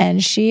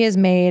 and she is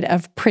made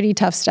of pretty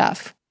tough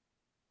stuff.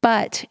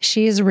 But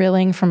she is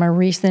reeling from a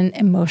recent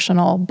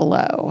emotional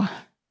blow.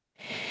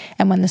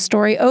 And when the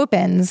story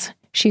opens,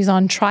 she's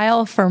on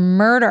trial for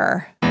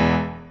murder.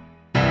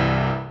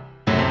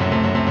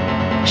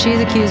 She is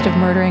accused of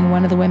murdering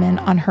one of the women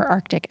on her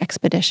Arctic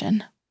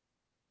expedition.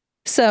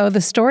 So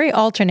the story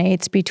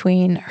alternates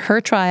between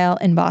her trial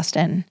in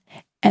Boston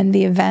and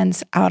the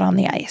events out on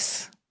the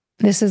ice.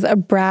 This is a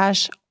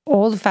brash,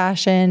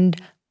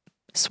 old-fashioned,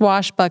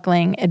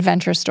 swashbuckling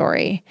adventure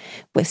story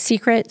with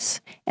secrets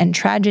and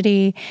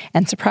tragedy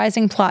and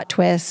surprising plot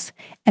twists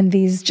and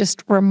these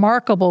just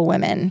remarkable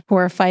women who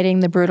are fighting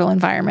the brutal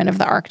environment of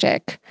the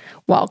Arctic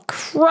while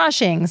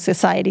crushing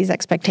society's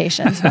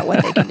expectations about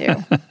what they can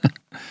do.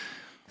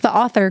 The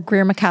author,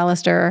 Greer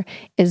Macallister,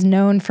 is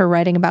known for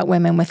writing about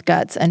women with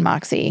guts and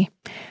moxie.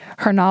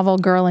 Her novel,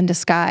 Girl in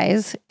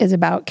Disguise, is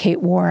about Kate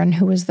Warren,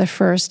 who was the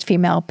first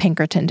female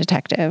Pinkerton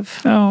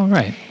detective. Oh,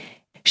 right.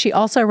 She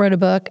also wrote a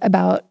book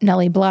about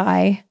Nellie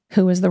Bly,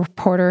 who was the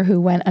reporter who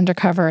went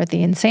undercover at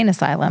the insane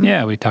asylum.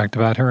 Yeah, we talked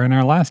about her in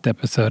our last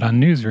episode on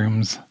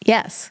newsrooms.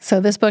 Yes. So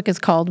this book is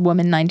called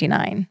Woman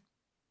 99.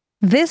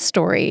 This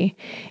story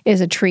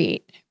is a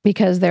treat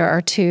because there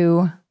are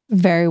two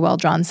very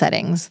well-drawn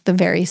settings. The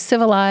very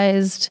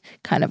civilized,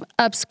 kind of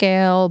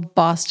upscale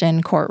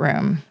Boston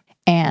courtroom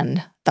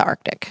and the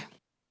Arctic.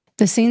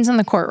 The scenes in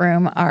the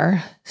courtroom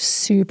are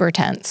super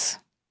tense.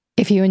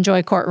 If you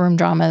enjoy courtroom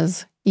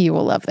dramas, you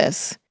will love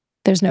this.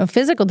 There's no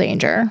physical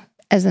danger,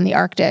 as in the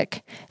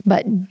Arctic,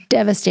 but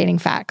devastating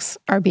facts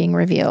are being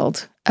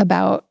revealed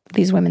about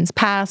these women's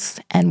past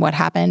and what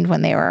happened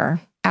when they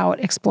were out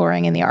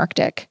exploring in the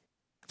Arctic.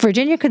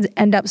 Virginia could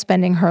end up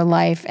spending her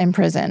life in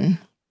prison,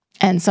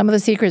 and some of the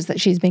secrets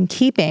that she's been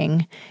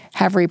keeping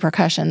have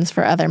repercussions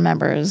for other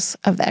members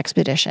of the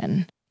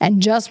expedition.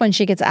 And just when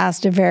she gets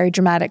asked a very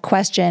dramatic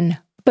question,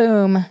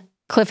 boom,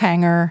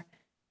 cliffhanger,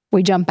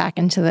 we jump back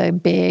into the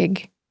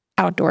big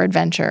outdoor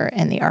adventure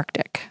in the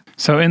Arctic.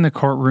 So in the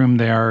courtroom,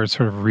 they are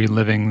sort of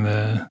reliving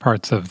the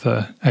parts of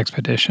the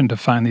expedition to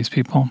find these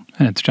people,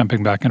 and it's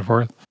jumping back and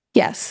forth.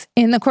 Yes.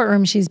 In the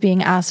courtroom, she's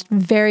being asked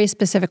very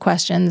specific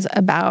questions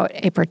about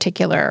a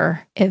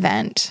particular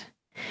event.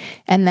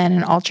 And then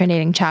in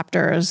alternating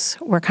chapters,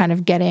 we're kind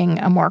of getting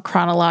a more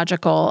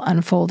chronological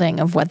unfolding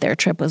of what their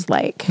trip was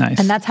like. Nice.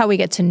 And that's how we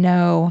get to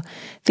know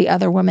the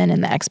other women in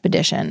the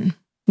expedition.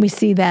 We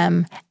see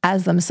them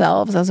as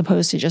themselves as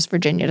opposed to just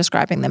Virginia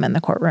describing them in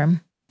the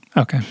courtroom.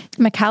 Okay.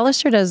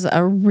 Macallister does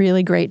a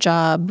really great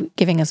job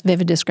giving us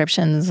vivid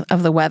descriptions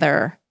of the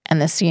weather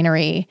and the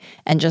scenery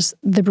and just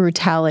the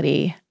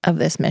brutality of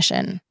this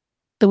mission.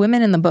 The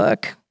women in the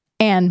book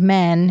and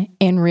men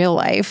in real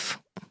life,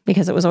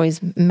 because it was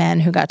always men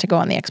who got to go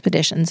on the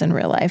expeditions in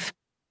real life,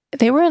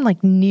 they were in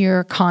like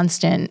near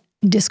constant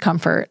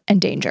discomfort and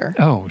danger.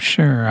 Oh,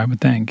 sure, I would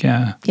think,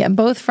 yeah. Yeah,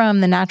 both from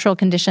the natural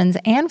conditions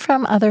and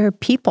from other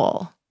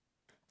people.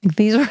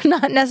 These were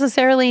not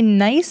necessarily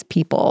nice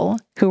people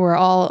who were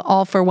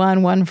all for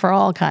one for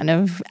all kind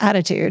of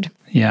attitude.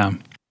 Yeah.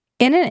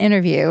 In an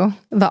interview,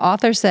 the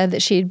author said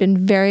that she had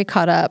been very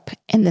caught up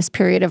in this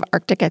period of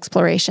Arctic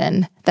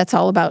exploration that's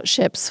all about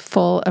ships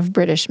full of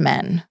British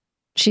men.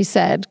 She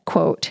said,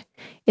 quote,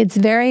 "It's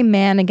very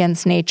man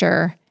against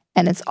nature,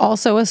 and it's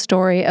also a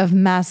story of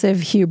massive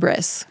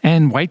hubris."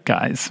 And white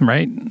guys,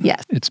 right?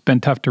 Yes. It's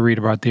been tough to read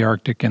about the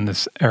Arctic in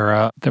this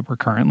era that we're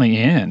currently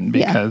in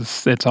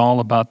because it's all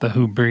about the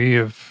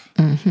hubris of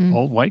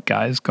old white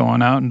guys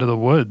going out into the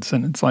woods.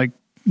 And it's like,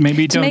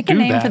 maybe don't do that. To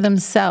make a name for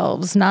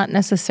themselves, not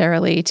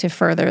necessarily to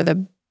further the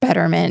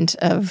betterment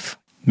of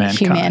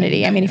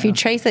humanity. I mean, if you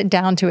trace it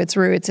down to its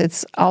roots,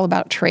 it's all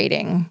about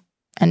trading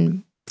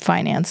and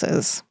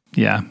finances.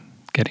 Yeah,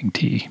 getting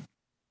tea.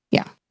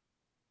 Yeah.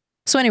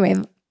 So anyway,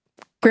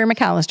 Greer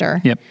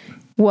Macallister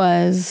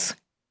was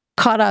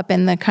caught up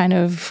in the kind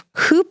of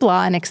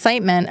hoopla and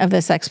excitement of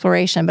this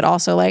exploration, but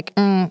also like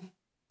the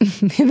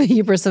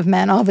hubris of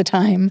men all the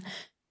time.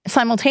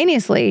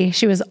 Simultaneously,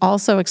 she was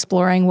also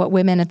exploring what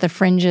women at the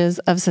fringes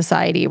of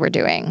society were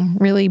doing,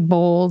 really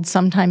bold,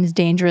 sometimes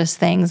dangerous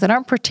things that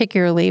aren't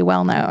particularly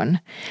well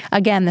known.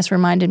 Again, this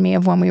reminded me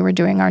of when we were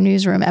doing our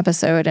newsroom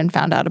episode and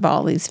found out about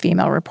all these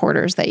female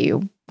reporters that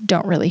you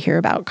don't really hear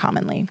about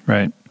commonly.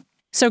 Right.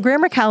 So Greer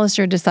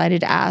Macallister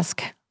decided to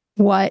ask,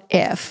 what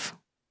if?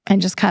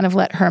 And just kind of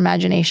let her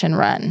imagination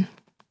run.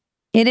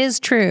 It is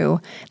true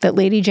that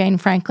Lady Jane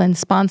Franklin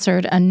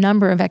sponsored a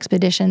number of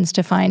expeditions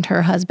to find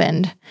her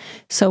husband.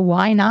 So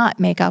why not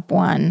make up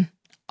one,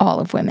 all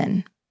of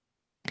women?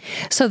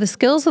 So the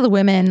skills of the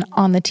women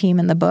on the team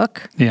in the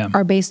book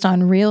are based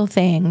on real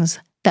things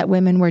that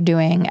women were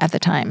doing at the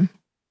time.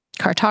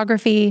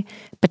 Cartography,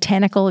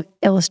 botanical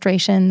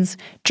illustrations,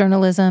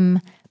 journalism,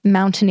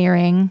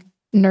 mountaineering,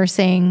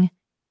 nursing.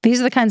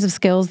 These are the kinds of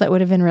skills that would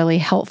have been really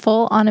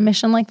helpful on a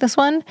mission like this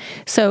one.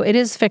 So it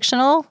is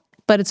fictional,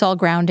 but it's all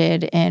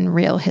grounded in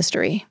real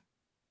history.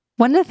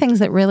 One of the things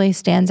that really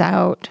stands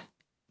out,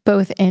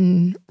 both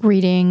in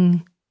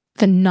reading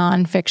the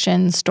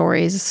nonfiction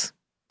stories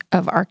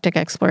of Arctic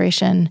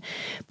exploration,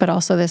 but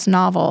also this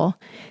novel,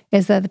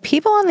 is that the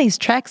people on these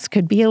treks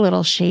could be a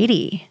little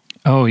shady.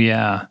 Oh,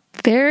 yeah.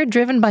 They're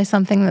driven by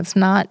something that's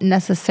not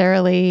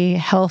necessarily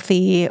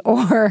healthy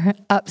or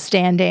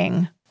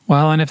upstanding.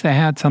 Well, and if they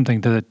had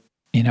something to,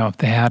 if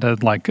they had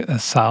a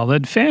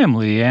solid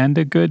family and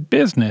a good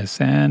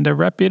business and a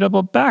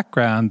reputable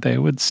background, they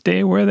would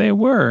stay where they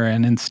were.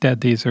 And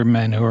instead, these are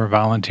men who are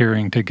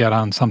volunteering to get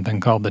on something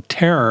called the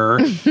Terror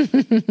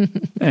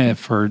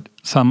for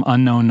some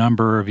unknown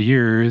number of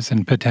years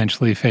and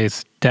potentially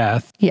face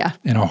death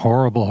in a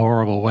horrible,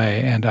 horrible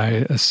way. And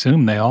I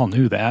assume they all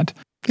knew that.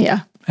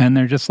 Yeah. And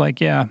they're just like,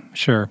 yeah,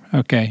 sure.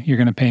 Okay, you're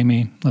going to pay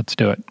me. Let's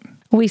do it.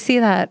 We see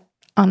that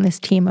on this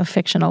team of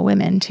fictional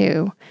women,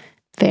 too.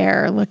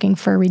 They're looking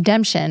for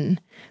redemption,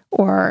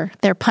 or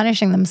they're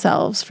punishing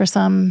themselves for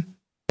some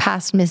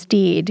past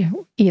misdeed,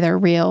 either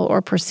real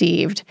or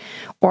perceived,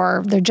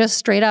 or they're just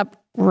straight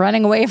up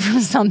running away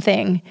from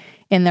something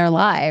in their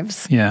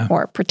lives,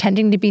 or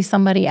pretending to be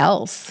somebody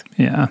else.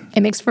 Yeah.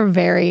 It makes for a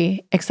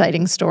very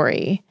exciting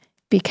story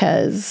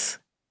because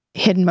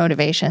hidden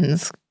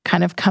motivations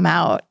kind of come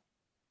out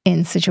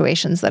in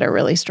situations that are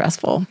really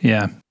stressful.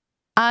 Yeah.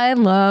 I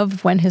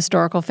love when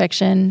historical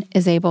fiction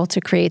is able to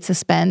create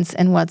suspense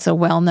in what's a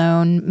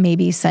well-known,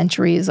 maybe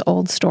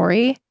centuries-old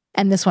story,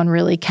 and this one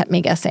really kept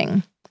me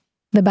guessing.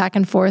 The back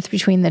and forth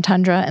between the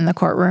tundra and the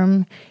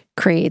courtroom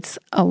creates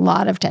a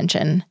lot of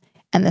tension,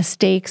 and the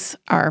stakes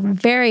are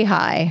very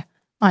high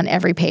on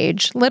every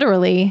page,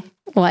 literally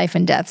life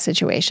and death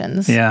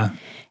situations. Yeah.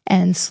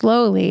 And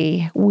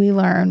slowly, we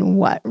learn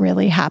what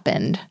really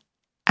happened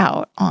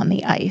out on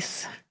the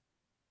ice.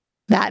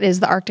 That is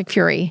The Arctic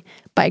Fury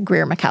by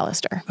Greer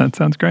Macallister. That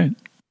sounds great.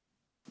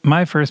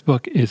 My first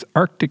book is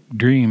Arctic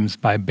Dreams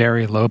by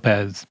Barry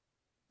Lopez.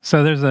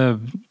 So there's a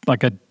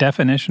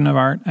definition of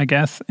art, I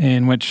guess,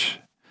 in which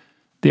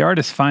the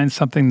artist finds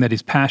something that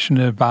he's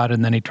passionate about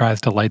and then he tries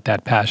to light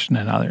that passion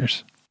in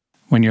others.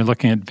 When you're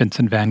looking at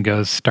Vincent van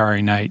Gogh's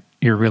Starry Night,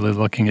 you're really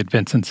looking at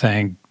Vincent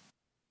saying,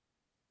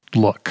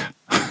 look.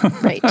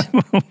 Right.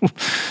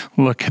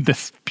 Look at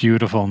this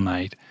beautiful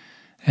night.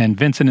 And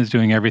Vincent is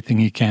doing everything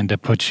he can to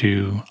put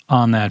you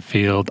on that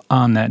field,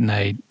 on that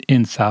night,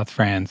 in South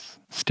France,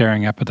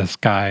 staring up at the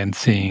sky and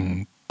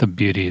seeing the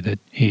beauty that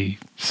he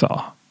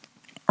saw.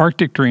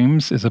 Arctic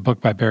Dreams is a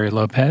book by Barry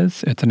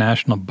Lopez. It's a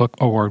National Book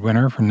Award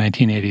winner from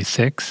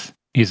 1986.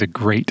 He's a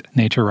great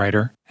nature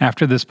writer.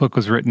 After this book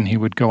was written, he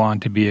would go on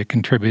to be a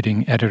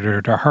contributing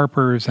editor to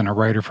Harper's and a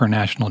writer for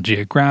National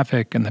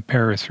Geographic and the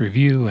Paris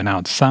Review and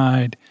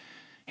Outside.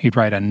 He'd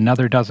write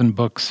another dozen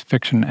books,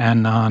 fiction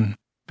and non.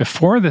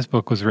 Before this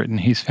book was written,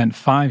 he spent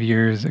 5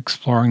 years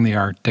exploring the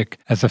Arctic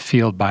as a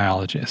field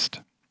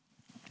biologist.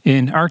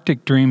 In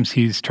Arctic Dreams,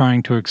 he's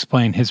trying to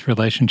explain his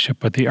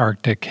relationship with the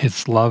Arctic,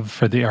 his love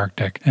for the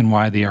Arctic, and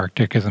why the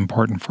Arctic is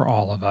important for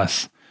all of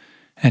us.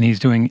 And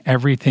he's doing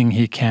everything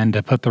he can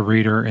to put the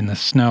reader in the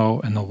snow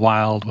and the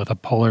wild with a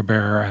polar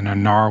bear and a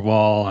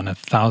narwhal and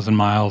 1,000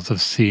 miles of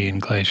sea and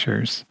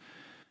glaciers.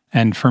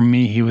 And for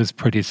me, he was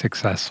pretty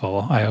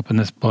successful. I opened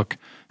this book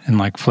and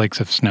like flakes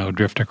of snow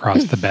drift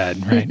across the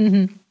bed,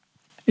 right?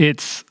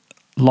 It's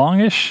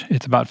longish.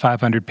 It's about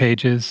 500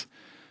 pages.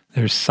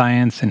 There's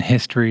science and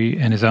history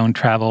and his own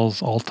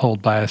travels, all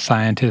told by a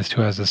scientist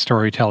who has a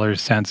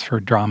storyteller's sense for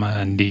drama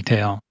and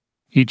detail.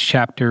 Each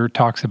chapter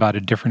talks about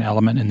a different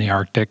element in the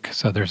Arctic.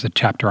 So there's a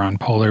chapter on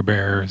polar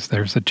bears.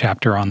 There's a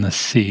chapter on the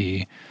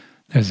sea.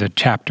 There's a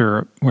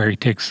chapter where he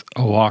takes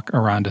a walk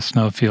around a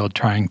snowfield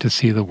trying to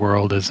see the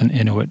world as an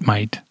Inuit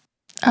might.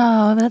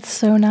 Oh, that's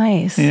so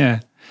nice.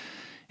 Yeah.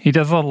 He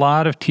does a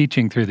lot of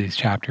teaching through these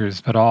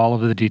chapters, but all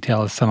of the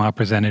detail is somehow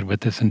presented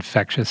with this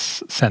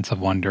infectious sense of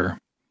wonder.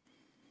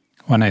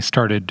 When I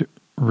started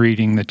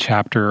reading the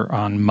chapter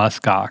on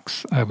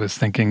muskox, I was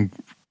thinking,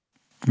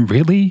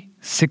 really?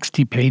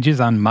 60 pages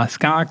on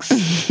muskox?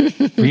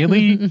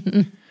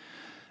 Really?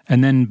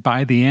 And then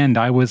by the end,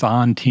 I was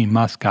on Team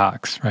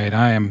Muskox, right?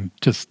 I am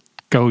just,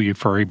 go you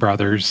furry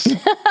brothers.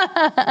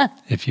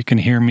 If you can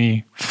hear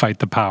me, fight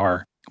the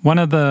power. One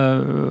of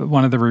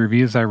the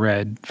reviews I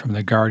read from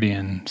The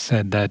Guardian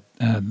said that,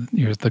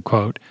 here's the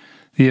quote,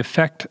 "The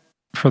effect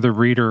for the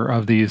reader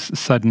of these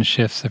sudden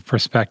shifts of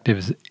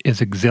perspectives is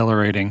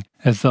exhilarating,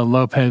 as though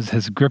Lopez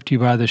has gripped you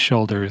by the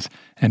shoulders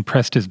and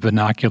pressed his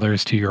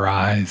binoculars to your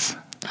eyes."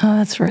 Oh,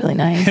 that's really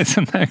nice.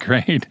 Isn't that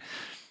great?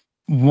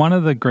 One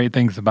of the great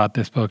things about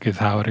this book is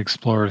how it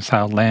explores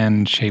how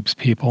land shapes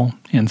people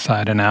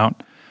inside and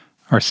out.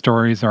 Our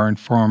stories are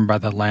informed by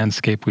the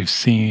landscape we've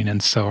seen,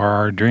 and so are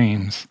our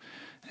dreams.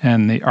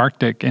 And the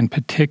Arctic in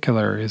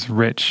particular is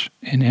rich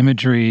in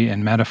imagery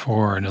and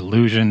metaphor and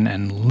illusion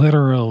and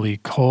literally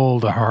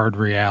cold, hard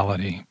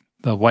reality.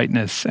 The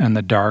whiteness and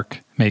the dark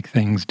make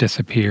things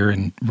disappear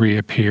and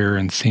reappear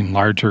and seem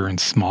larger and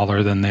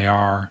smaller than they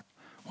are,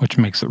 which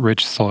makes it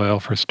rich soil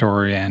for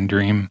story and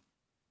dream.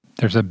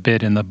 There's a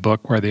bit in the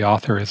book where the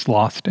author is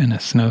lost in a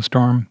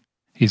snowstorm.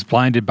 He's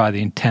blinded by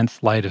the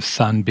intense light of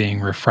sun being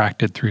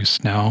refracted through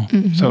snow.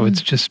 So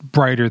it's just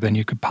brighter than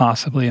you could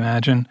possibly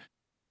imagine.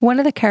 One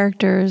of the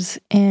characters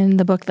in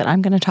the book that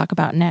I'm going to talk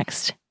about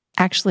next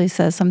actually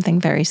says something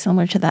very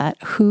similar to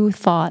that. Who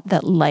thought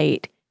that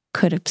light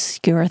could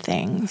obscure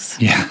things?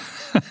 Yeah.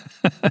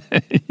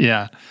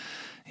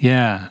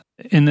 Yeah.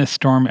 In this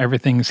storm,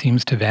 everything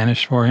seems to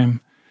vanish for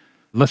him.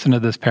 Listen to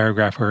this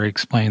paragraph where he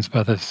explains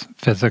both his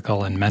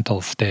physical and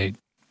mental state.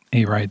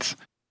 He writes,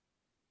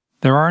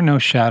 "There are no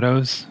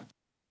shadows.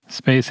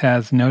 Space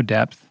has no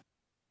depth.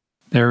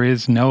 There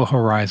is no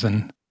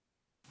horizon.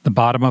 The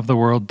bottom of the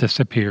world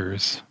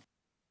disappears.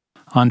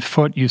 On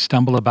foot you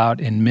stumble about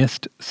in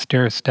mist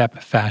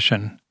stair-step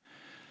fashion.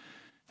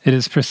 It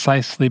is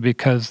precisely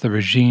because the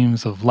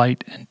regimes of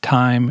light and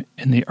time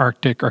in the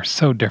Arctic are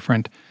so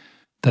different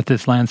that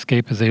this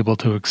landscape is able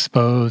to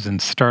expose in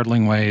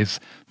startling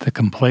ways the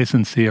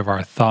complacency of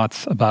our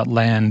thoughts about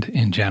land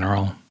in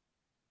general."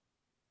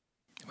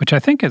 Which I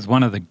think is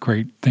one of the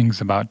great things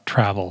about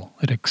travel.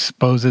 It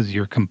exposes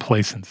your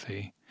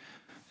complacency.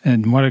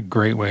 And what a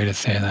great way to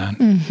say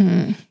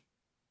that.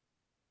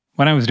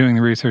 When I was doing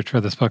the research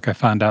for this book, I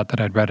found out that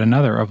I'd read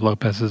another of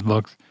Lopez's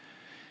books.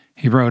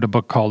 He wrote a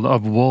book called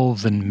Of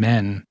Wolves and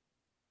Men,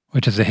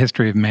 which is a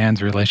history of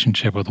man's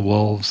relationship with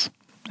wolves.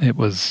 It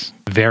was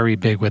very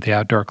big with the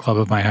outdoor club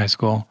of my high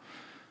school,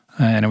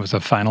 and it was a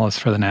finalist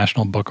for the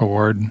National Book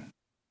Award.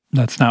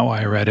 That's not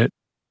why I read it.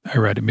 I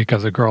read it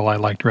because a girl I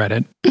liked read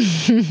it.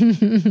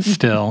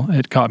 Still,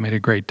 it caught me at a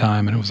great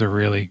time, and it was a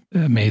really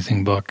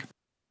amazing book.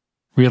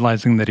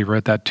 Realizing that he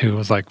wrote that too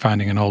was like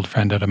finding an old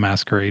friend at a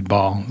masquerade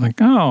ball.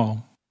 Like,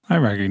 oh, I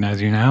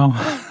recognize you now.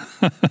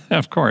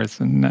 Of course,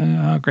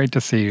 and great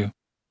to see you.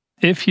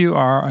 If you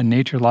are a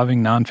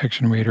nature-loving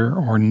nonfiction reader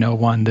or know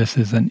one, this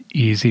is an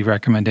easy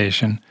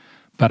recommendation,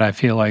 but I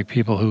feel like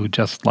people who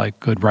just like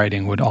good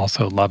writing would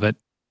also love it.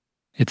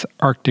 It's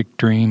Arctic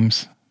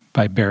Dreams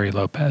by Barry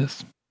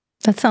Lopez.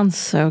 That sounds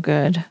so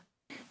good.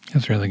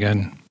 It's really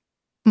good.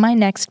 My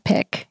next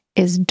pick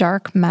is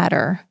Dark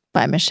Matter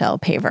by Michelle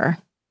Paver.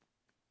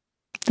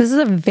 This is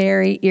a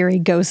very eerie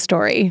ghost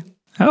story.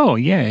 Oh,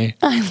 yay.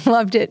 I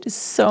loved it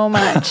so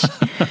much.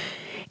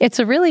 It's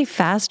a really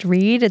fast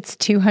read. It's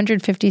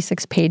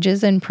 256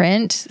 pages in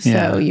print,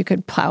 so you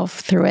could plow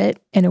through it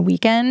in a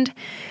weekend.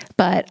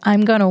 But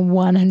I'm going to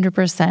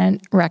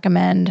 100%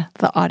 recommend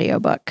the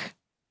audiobook.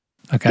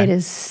 Okay. It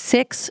is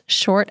 6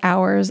 short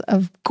hours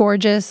of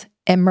gorgeous,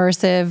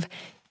 immersive,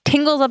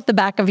 tingles up the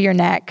back of your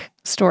neck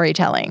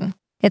storytelling.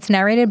 It's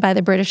narrated by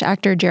the British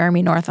actor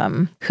Jeremy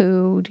Northam,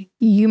 who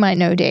you might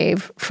know,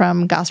 Dave,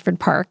 from Gosford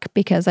Park,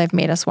 because I've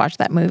made us watch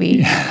that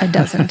movie a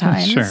dozen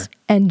times. Sure.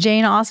 And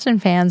Jane Austen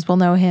fans will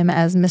know him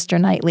as Mr.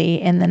 Knightley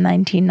in the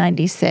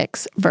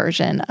 1996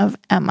 version of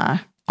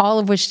Emma. All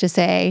of which to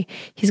say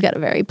he's got a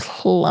very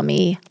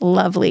plummy,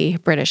 lovely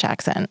British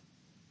accent.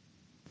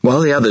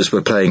 While the others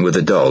were playing with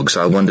the dogs,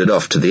 I wandered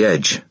off to the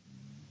edge.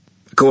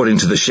 According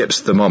to the ship's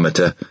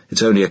thermometer,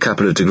 it's only a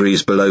couple of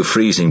degrees below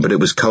freezing, but it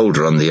was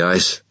colder on the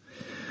ice.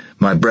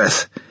 My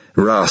breath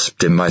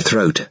rasped in my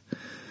throat.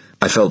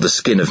 I felt the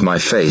skin of my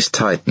face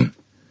tighten.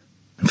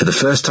 And for the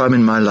first time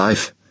in my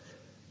life,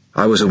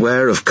 I was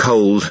aware of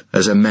cold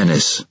as a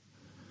menace,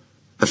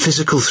 a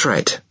physical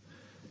threat.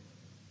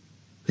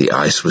 The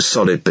ice was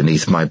solid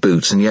beneath my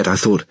boots, and yet I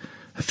thought,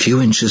 a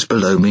few inches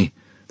below me,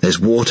 there's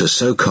water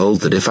so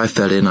cold that if I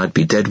fell in, I'd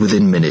be dead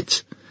within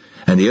minutes.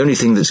 And the only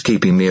thing that's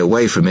keeping me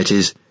away from it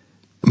is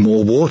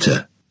more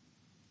water.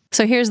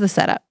 So here's the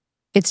setup.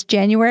 It's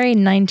January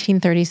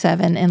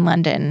 1937 in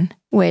London,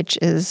 which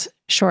is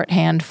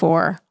shorthand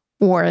for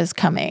war is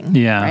coming.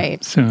 Yeah,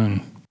 right?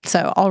 soon.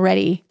 So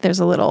already there's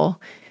a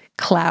little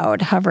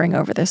cloud hovering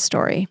over this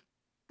story.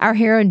 Our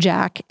hero,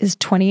 Jack, is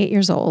 28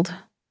 years old.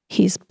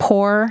 He's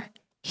poor,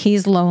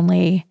 he's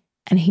lonely,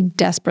 and he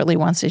desperately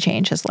wants to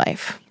change his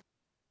life.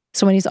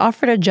 So when he's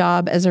offered a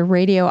job as a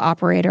radio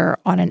operator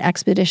on an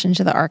expedition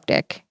to the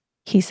Arctic,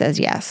 he says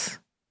yes,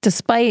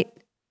 despite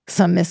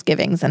some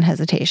misgivings and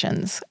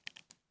hesitations,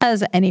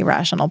 as any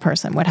rational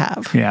person would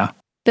have. Yeah.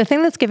 The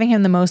thing that's giving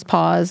him the most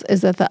pause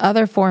is that the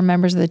other 4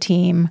 members of the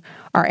team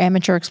are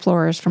amateur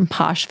explorers from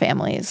posh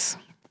families.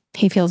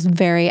 He feels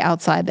very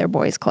outside their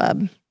boys'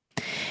 club.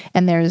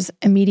 And there's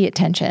immediate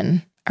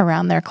tension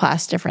around their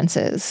class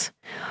differences.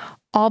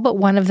 All but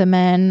one of the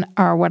men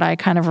are what I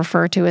kind of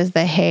refer to as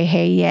the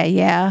hey,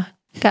 yeah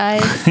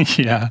guys.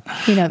 Yeah.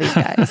 You know these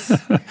guys.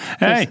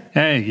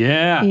 hey,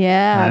 yeah.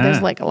 Yeah,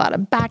 there's like a lot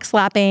of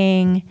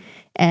backslapping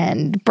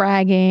and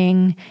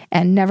bragging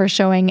and never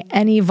showing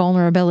any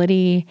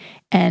vulnerability,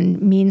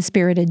 and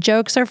mean-spirited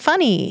jokes are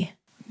funny.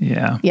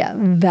 Yeah. Yeah,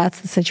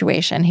 that's the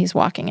situation he's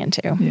walking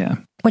into. Yeah.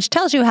 Which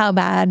tells you how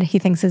bad he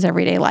thinks his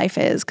everyday life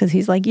is, because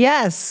he's like,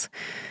 yes,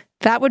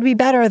 that would be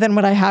better than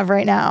what I have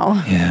right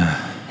now.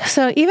 Yeah.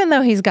 So even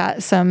though he's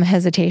got some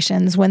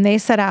hesitations, when they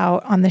set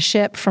out on the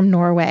ship from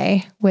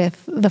Norway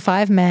with the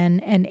 5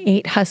 men and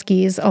 8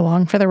 huskies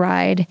along for the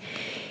ride,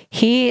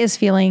 he is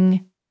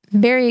feeling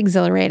very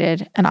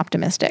exhilarated and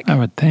optimistic. I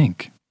would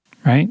think,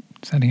 right?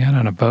 Setting out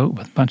on a boat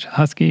with a bunch of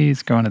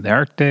huskies, going to the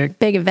Arctic.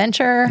 Big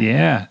adventure.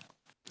 Yeah.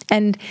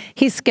 And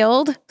he's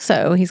skilled,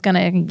 so he's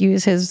going to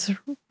use his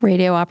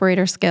radio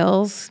operator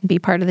skills, be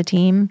part of the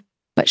team.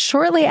 But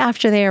shortly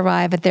after they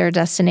arrive at their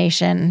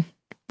destination,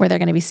 where they're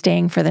going to be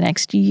staying for the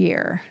next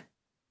year,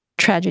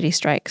 tragedy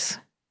strikes.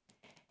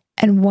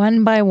 And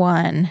one by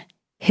one,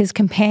 his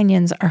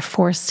companions are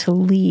forced to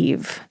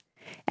leave.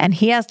 And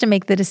he has to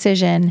make the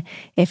decision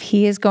if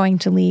he is going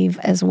to leave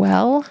as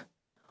well,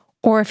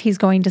 or if he's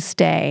going to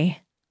stay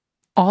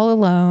all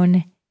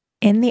alone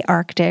in the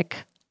Arctic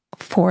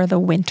for the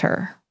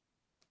winter.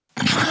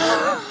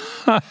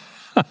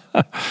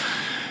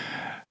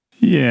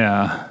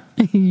 Yeah.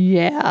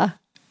 Yeah.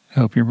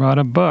 Hope you brought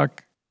a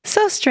book.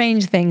 So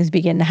strange things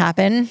begin to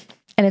happen,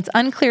 and it's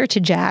unclear to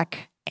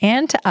Jack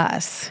and to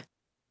us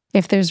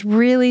if there's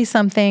really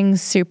something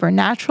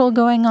supernatural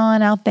going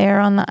on out there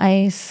on the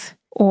ice,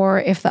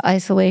 or if the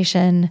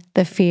isolation,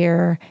 the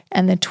fear,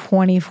 and the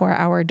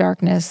 24-hour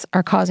darkness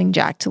are causing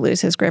Jack to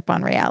lose his grip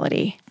on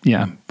reality.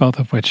 Yeah, both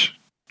of which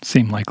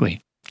seem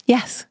likely.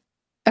 Yes.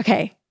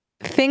 Okay.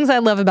 Things I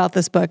love about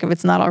this book, if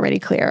it's not already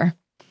clear.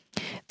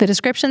 The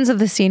descriptions of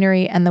the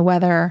scenery and the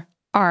weather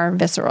are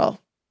visceral.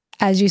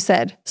 As you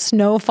said,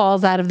 snow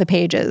falls out of the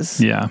pages.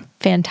 Yeah.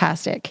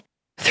 Fantastic.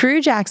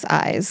 Through Jack's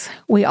eyes,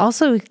 we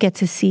also get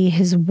to see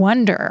his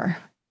wonder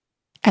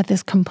at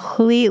this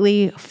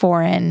completely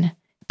foreign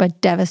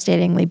but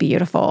devastatingly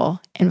beautiful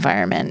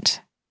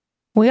environment.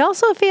 We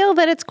also feel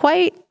that it's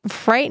quite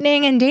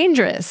frightening and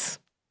dangerous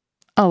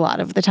a lot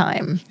of the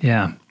time.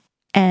 Yeah.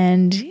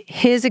 And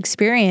his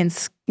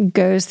experience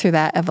goes through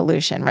that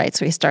evolution, right?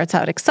 So he starts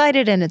out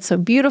excited and it's so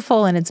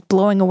beautiful and it's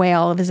blowing away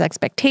all of his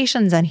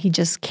expectations, and he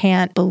just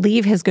can't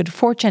believe his good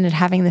fortune at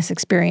having this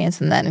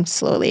experience. And then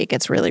slowly it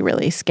gets really,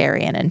 really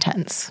scary and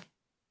intense.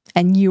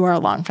 And you are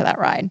along for that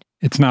ride.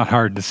 It's not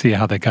hard to see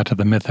how they got to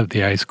the myth of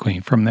the Ice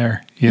Queen from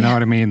there. You know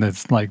what I mean?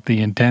 It's like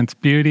the intense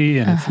beauty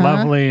and it's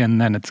lovely, and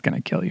then it's going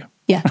to kill you.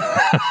 Yeah.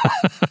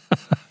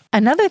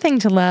 Another thing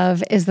to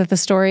love is that the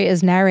story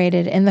is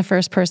narrated in the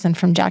first person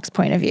from Jack's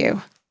point of view.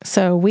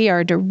 So we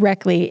are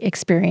directly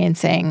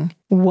experiencing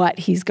what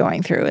he's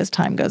going through as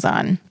time goes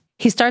on.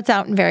 He starts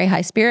out in very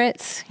high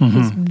spirits.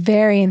 Mm-hmm. He's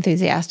very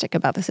enthusiastic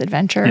about this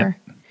adventure.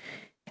 Yep.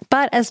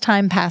 But as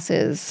time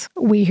passes,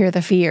 we hear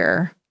the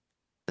fear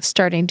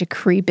starting to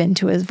creep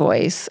into his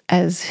voice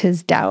as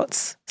his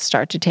doubts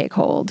start to take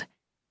hold.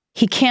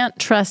 He can't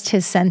trust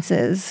his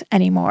senses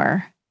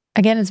anymore.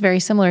 Again, it's very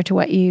similar to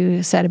what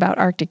you said about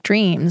Arctic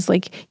Dreams.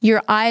 Like,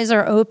 your eyes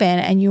are open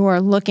and you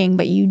are looking,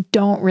 but you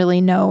don't really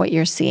know what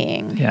you're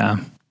seeing. Yeah.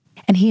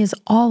 And he is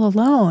all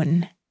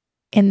alone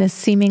in this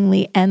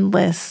seemingly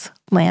endless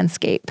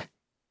landscape.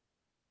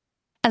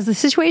 As the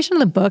situation in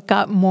the book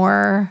got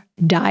more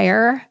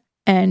dire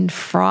and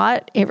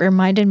fraught, it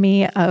reminded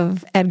me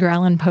of Edgar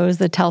Allan Poe's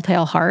The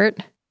Telltale Heart.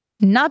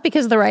 Not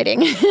because of the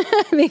writing,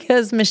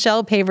 because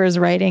Michelle Paver's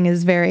writing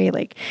is very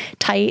like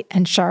tight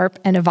and sharp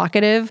and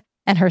evocative,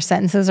 and her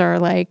sentences are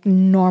like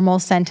normal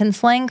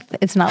sentence length.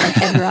 It's not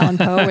like Edgar Allan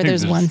Poe where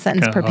there's one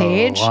sentence per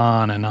page.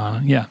 On and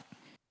on. Yeah.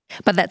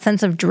 But that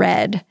sense of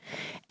dread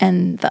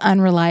and the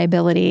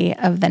unreliability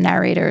of the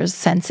narrator's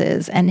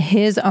senses and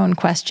his own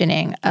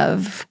questioning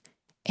of,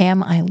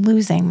 am I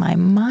losing my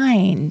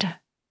mind?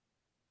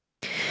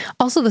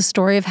 Also, the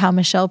story of how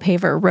Michelle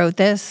Paver wrote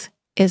this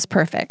is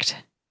perfect.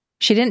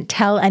 She didn't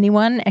tell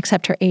anyone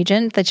except her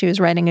agent that she was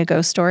writing a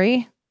ghost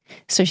story.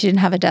 So she didn't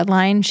have a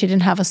deadline. She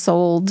didn't have a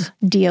sold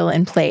deal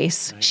in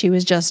place. She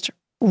was just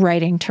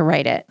writing to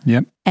write it.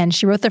 Yep. And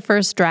she wrote the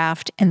first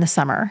draft in the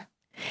summer.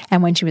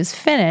 And when she was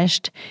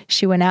finished,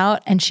 she went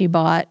out and she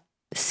bought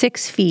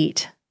 6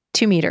 feet,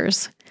 2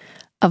 meters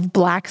of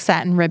black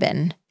satin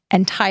ribbon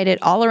and tied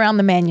it all around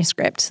the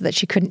manuscript so that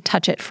she couldn't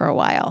touch it for a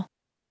while.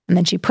 And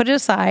then she put it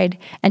aside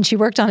and she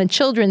worked on a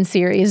children's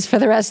series for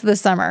the rest of the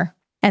summer.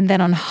 And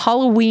then on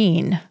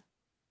Halloween,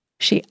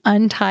 she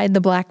untied the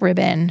black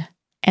ribbon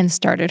and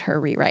started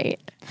her rewrite.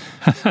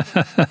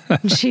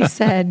 She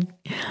said,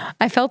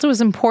 I felt it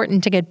was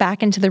important to get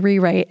back into the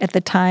rewrite at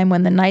the time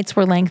when the nights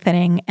were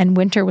lengthening and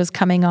winter was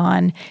coming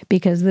on,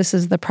 because this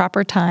is the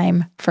proper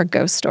time for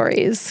ghost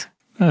stories.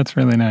 That's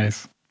really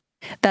nice.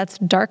 That's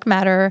Dark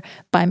Matter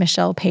by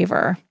Michelle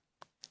Paver.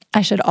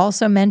 I should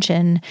also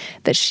mention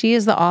that she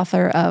is the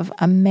author of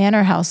a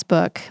Manor House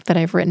book that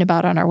I've written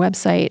about on our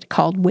website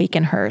called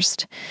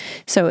Wakenhurst.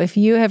 So if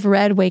you have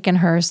read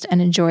Wakenhurst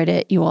and enjoyed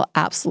it, you will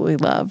absolutely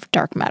love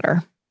Dark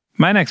Matter.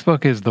 My next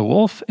book is The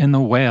Wolf and the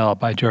Whale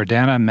by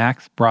Jordana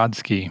Max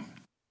Brodsky.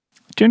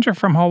 Ginger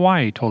from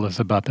Hawaii told us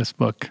about this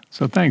book.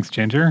 So thanks,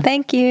 Ginger.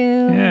 Thank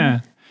you.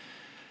 Yeah.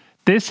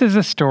 This is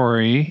a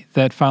story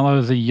that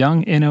follows a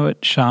young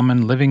Inuit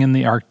shaman living in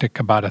the Arctic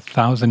about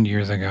 1,000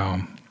 years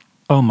ago.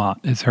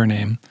 Omat is her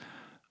name.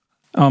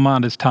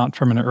 Omat is taught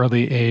from an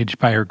early age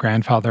by her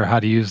grandfather how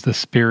to use the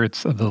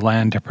spirits of the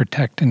land to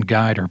protect and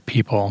guide her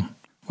people,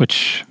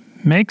 which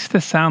makes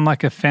this sound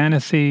like a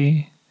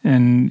fantasy,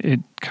 and it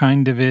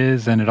kind of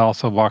is, and it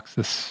also walks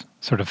this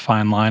sort of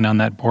fine line on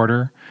that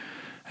border.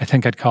 I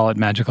think I'd call it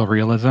magical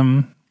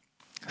realism.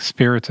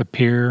 Spirits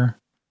appear.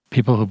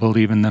 People who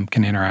believe in them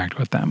can interact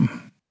with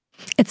them.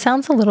 It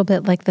sounds a little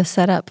bit like the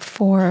setup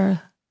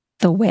for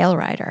The Whale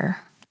Rider.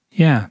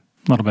 Yeah,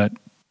 a little bit.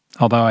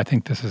 Although I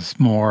think this is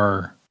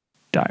more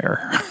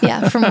dire.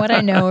 Yeah, from what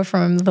I know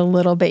from the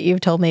little bit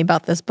you've told me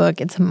about this book,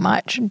 it's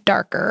much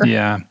darker.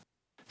 Yeah.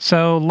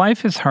 So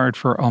life is hard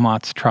for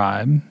Omat's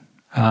tribe.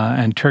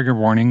 And trigger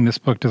warning, this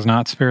book does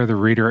not spare the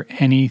reader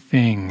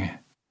anything.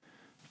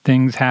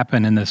 Things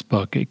happen in this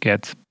book. It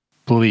gets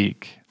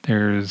bleak.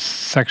 There's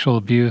sexual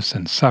abuse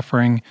and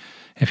suffering.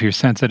 If you're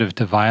sensitive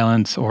to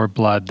violence or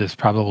blood, this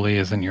probably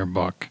isn't your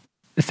book.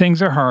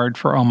 Things are hard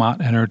for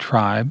Omat and her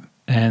tribe,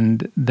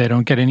 and they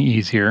don't get any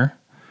easier.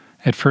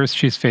 At first,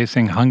 she's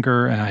facing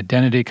hunger and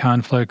identity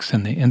conflicts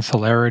and the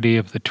insularity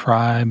of the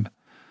tribe.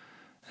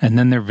 And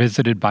then they're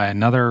visited by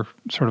another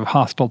sort of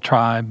hostile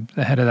tribe.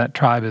 The head of that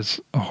tribe is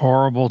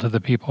horrible to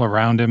the people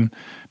around him,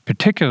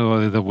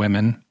 particularly the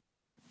women.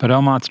 But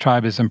Omat's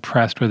tribe is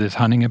impressed with his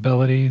hunting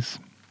abilities.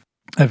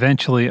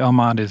 Eventually,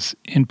 Omat is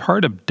in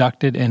part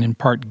abducted and in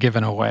part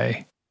given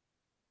away.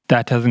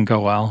 That doesn't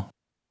go well.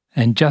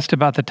 And just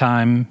about the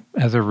time,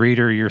 as a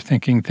reader, you're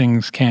thinking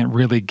things can't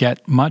really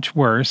get much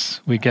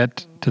worse, we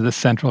get to the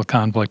central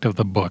conflict of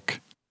the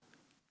book.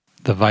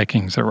 The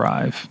Vikings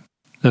arrive.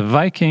 The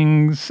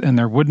Vikings and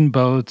their wooden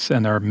boats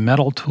and their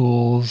metal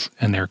tools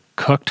and their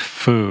cooked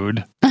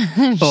food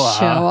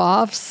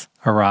Show-offs.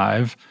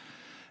 arrive,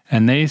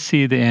 and they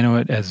see the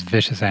Inuit as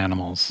vicious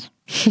animals.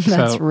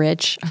 That's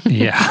rich.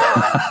 Yeah.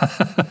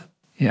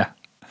 Yeah.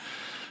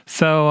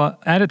 So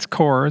at its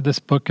core, this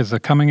book is a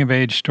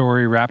coming-of-age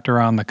story wrapped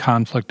around the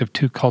conflict of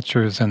two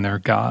cultures and their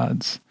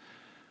gods.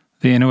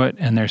 The Inuit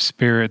and their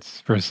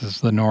spirits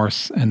versus the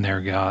Norse and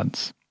their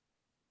gods.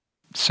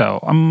 So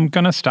I'm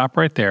going to stop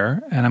right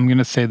there, and I'm going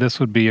to say this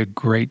would be a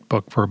great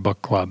book for a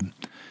book club,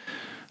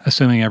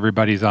 assuming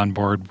everybody's on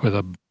board with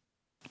a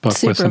book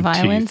Super with some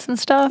violence teeth. and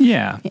stuff.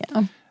 Yeah.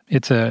 Yeah.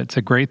 It's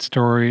a great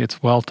story.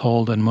 It's well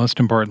told, and most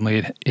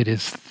importantly, it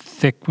is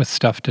thick with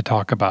stuff to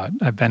talk about.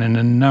 I've been in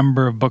a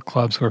number of book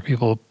clubs where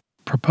people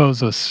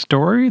propose a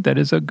story that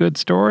is a good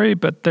story,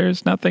 but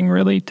there's nothing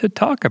really to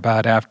talk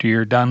about after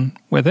you're done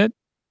with it.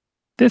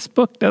 This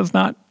book does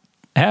not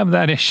have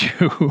that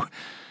issue.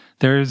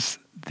 There's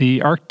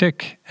the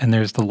Arctic and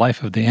there's the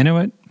life of the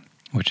Inuit,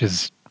 which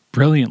is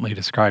brilliantly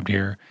described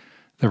here.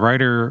 The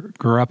writer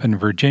grew up in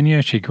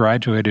Virginia. She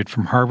graduated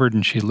from Harvard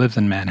and she lives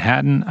in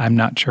Manhattan. I'm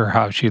not sure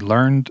how she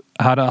learned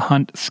how to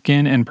hunt,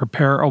 skin, and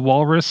prepare a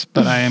walrus,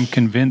 but I am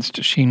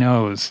convinced she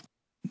knows.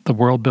 The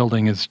world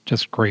building is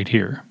just great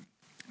here.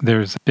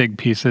 There's big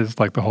pieces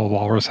like the whole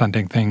walrus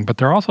hunting thing, but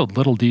there are also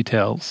little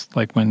details,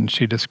 like when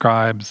she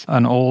describes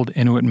an old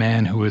Inuit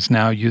man who is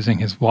now using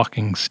his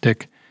walking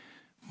stick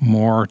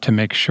more to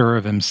make sure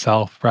of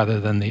himself rather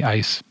than the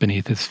ice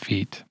beneath his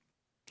feet.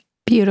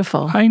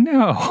 Beautiful. I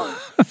know.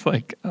 It's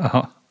like,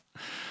 oh,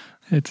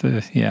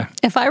 Yeah.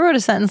 If I wrote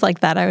a sentence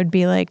like that, I would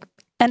be like,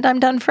 and I'm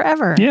done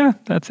forever. Yeah,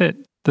 that's it.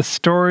 The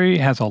story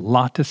has a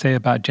lot to say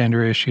about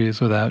gender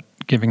issues without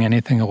giving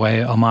anything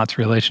away. Amat's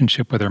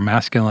relationship with her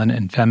masculine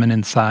and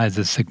feminine sides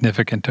is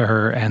significant to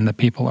her and the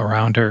people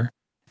around her.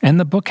 And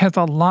the book has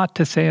a lot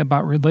to say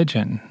about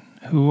religion.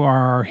 Who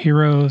are our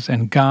heroes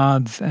and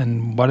gods,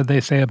 and what do they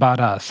say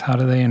about us? How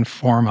do they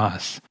inform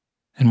us?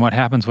 And what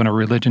happens when a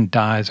religion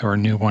dies or a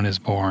new one is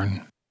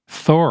born?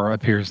 Thor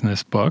appears in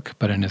this book,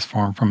 but in his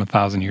form from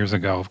 1,000 years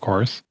ago, of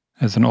course.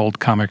 As an old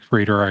comic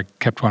reader, I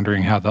kept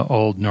wondering how the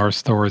old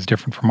Norse Thor is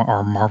different from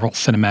our Marvel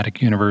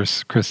Cinematic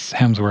Universe Chris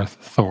Hemsworth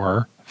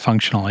Thor,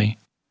 functionally.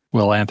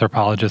 Will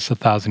anthropologists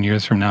 1,000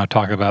 years from now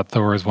talk about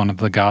Thor as one of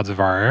the gods of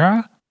our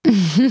era?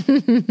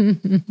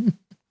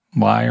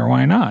 Why or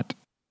why not?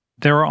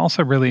 There are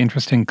also really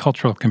interesting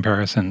cultural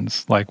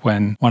comparisons, like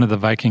when one of the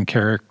Viking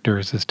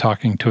characters is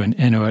talking to an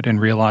Inuit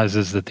and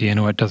realizes that the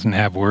Inuit doesn't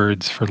have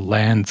words for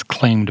lands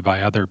claimed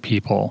by other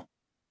people.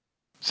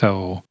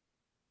 So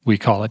we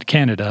call it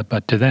Canada,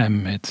 but to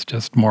them, it's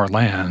just more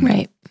land.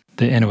 Right.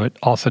 The Inuit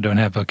also don't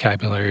have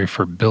vocabulary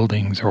for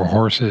buildings or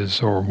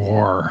horses or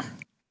war.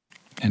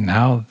 And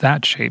how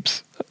that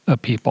shapes a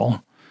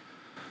people.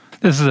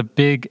 This is a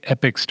big,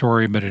 epic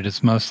story, but it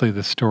is mostly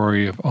the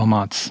story of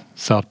Amat's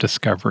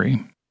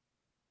self-discovery.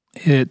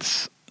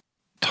 It's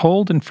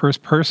told in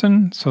first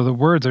person, so the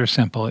words are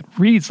simple. It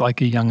reads like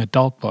a young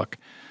adult book,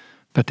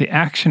 but the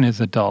action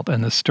is adult,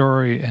 and the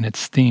story and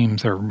its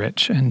themes are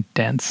rich and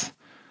dense.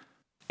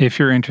 If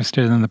you're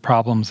interested in the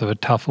problems of a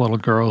tough little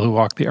girl who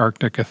walked the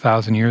Arctic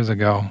 1,000 years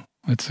ago,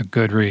 it's a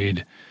good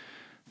read.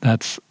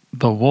 That's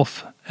The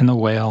Wolf and the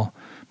Whale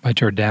by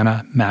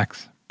Jordana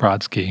Max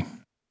Brodsky.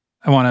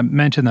 I want to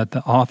mention that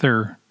the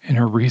author, in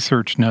her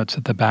research notes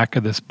at the back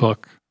of this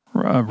book,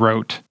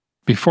 wrote,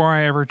 "Before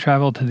I ever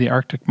traveled to the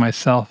Arctic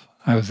myself,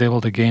 I was able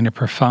to gain a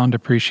profound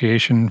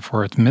appreciation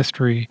for its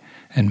mystery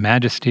and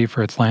majesty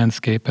for its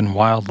landscape and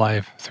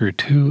wildlife through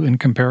two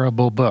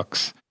incomparable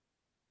books,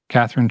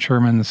 Catherine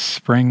Sherman's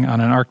Spring on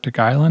an Arctic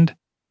Island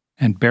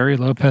and Barry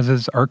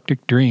Lopez's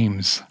Arctic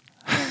Dreams."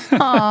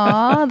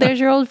 Aw, there's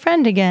your old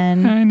friend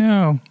again. I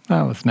know.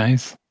 That was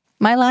nice.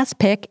 My last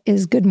pick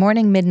is Good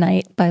Morning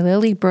Midnight by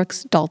Lily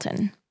Brooks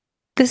Dalton.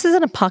 This is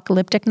an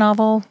apocalyptic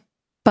novel,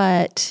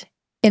 but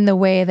in the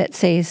way that,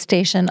 say,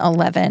 Station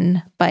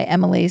 11 by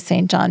Emily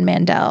St. John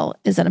Mandel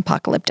is an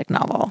apocalyptic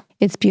novel.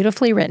 It's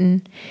beautifully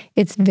written,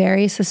 it's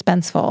very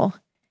suspenseful,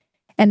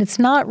 and it's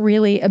not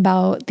really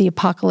about the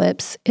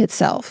apocalypse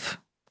itself.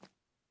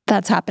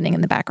 That's happening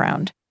in the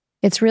background.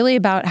 It's really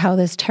about how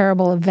this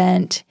terrible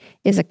event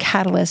is a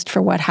catalyst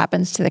for what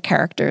happens to the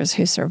characters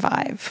who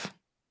survive.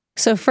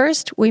 So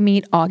first, we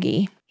meet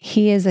Augie.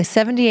 He is a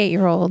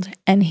 78-year-old,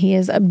 and he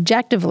is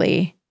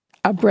objectively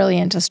a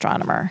brilliant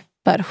astronomer.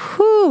 But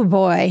whoo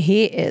boy,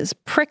 he is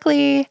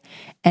prickly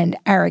and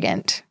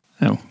arrogant.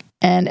 Oh.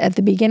 And at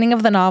the beginning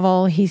of the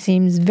novel, he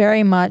seems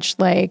very much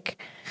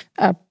like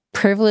a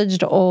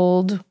privileged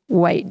old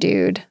white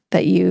dude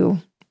that you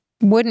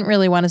wouldn't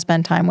really want to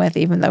spend time with,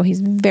 even though he's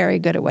very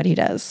good at what he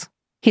does.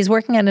 He's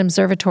working at an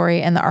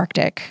observatory in the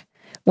Arctic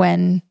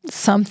when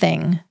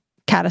something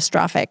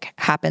catastrophic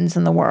happens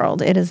in the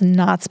world. It is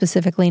not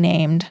specifically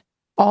named.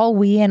 All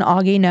we and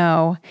Augie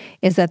know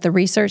is that the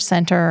research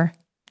center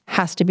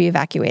has to be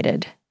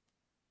evacuated,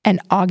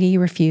 and Augie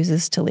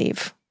refuses to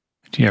leave.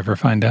 Do you ever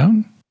find out?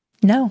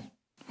 No.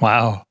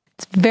 Wow.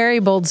 It's very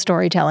bold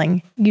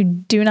storytelling. You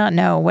do not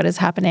know what is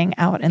happening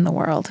out in the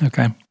world.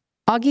 Okay.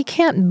 Augie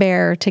can't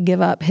bear to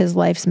give up his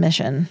life's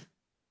mission.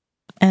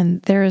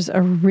 And there's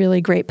a really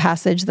great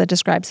passage that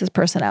describes his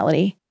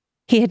personality.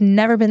 He had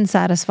never been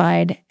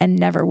satisfied and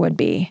never would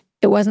be.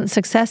 It wasn't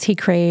success he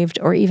craved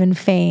or even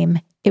fame.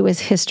 It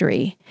was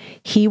history.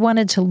 He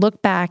wanted to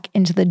look back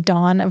into the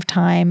dawn of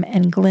time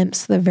and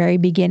glimpse the very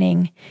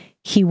beginning.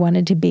 He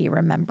wanted to be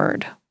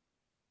remembered.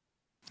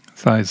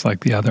 So he's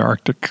like the other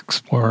Arctic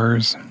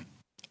explorers.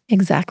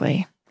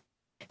 Exactly.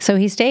 So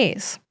he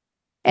stays.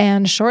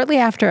 And shortly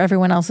after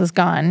everyone else is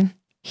gone,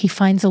 he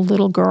finds a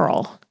little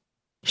girl.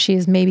 She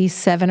is maybe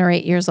 7 or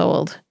 8 years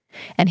old.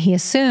 And he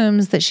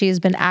assumes that she has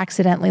been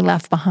accidentally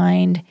left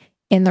behind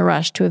in the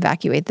rush to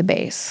evacuate the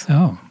base.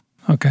 Oh,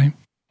 okay.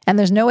 And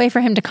there's no way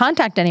for him to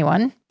contact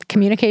anyone.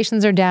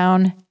 Communications are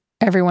down.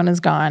 Everyone is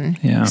gone.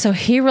 Yeah. So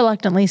he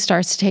reluctantly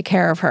starts to take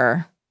care of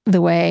her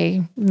the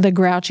way the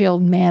grouchy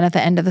old man at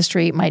the end of the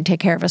street might take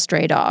care of a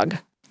stray dog.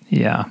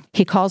 Yeah.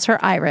 He calls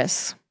her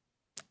Iris,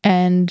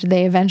 and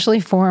they eventually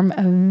form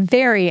a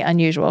very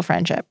unusual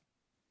friendship.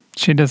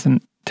 She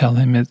doesn't tell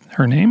him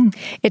her name?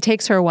 It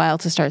takes her a while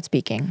to start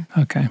speaking.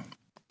 Okay.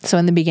 So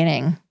in the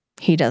beginning,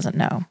 he doesn't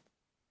know.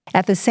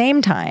 At the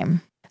same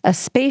time, a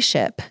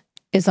spaceship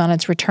is on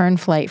its return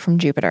flight from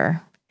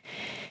Jupiter.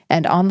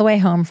 And on the way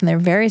home from their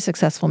very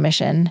successful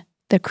mission,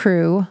 the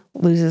crew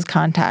loses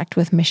contact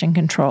with mission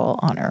control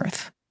on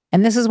Earth.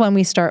 And this is when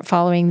we start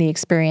following the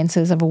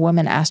experiences of a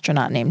woman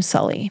astronaut named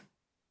Sully.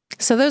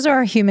 So those are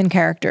our human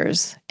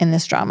characters in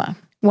this drama.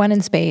 One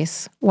in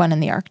space, one in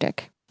the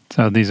Arctic.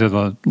 So these are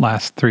the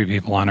last 3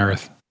 people on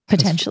Earth.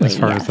 Potentially, as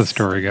far yes. as the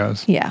story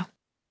goes. Yeah.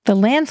 The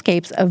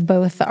landscapes of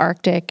both the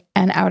Arctic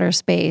and outer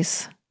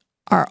space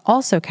are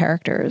also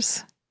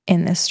characters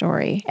in this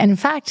story. And in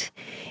fact,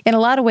 in a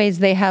lot of ways,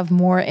 they have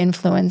more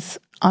influence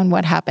on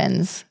what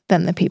happens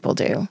than the people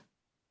do.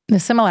 The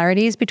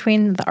similarities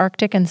between the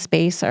Arctic and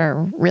space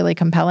are really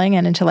compelling.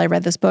 And until I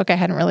read this book, I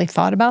hadn't really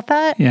thought about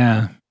that.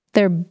 Yeah.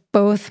 They're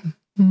both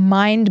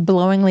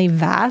mind-blowingly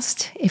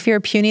vast. If you're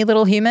a puny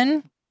little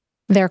human,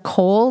 they're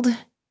cold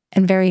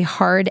and very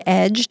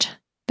hard-edged.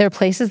 They're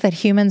places that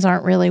humans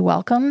aren't really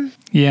welcome.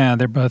 Yeah,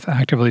 they're both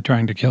actively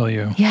trying to kill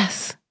you.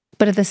 Yes.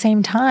 But at the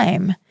same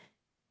time,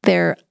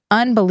 they're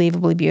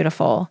unbelievably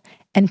beautiful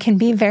and can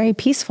be very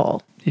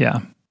peaceful. Yeah.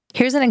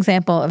 Here's an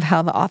example of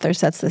how the author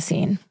sets the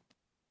scene.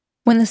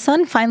 When the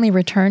sun finally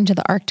returned to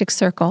the Arctic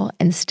Circle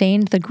and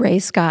stained the gray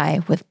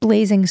sky with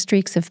blazing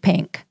streaks of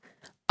pink,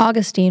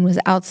 Augustine was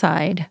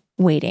outside,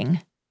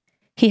 waiting.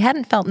 He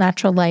hadn't felt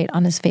natural light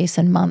on his face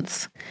in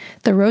months.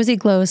 The rosy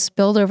glow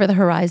spilled over the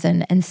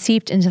horizon and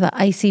seeped into the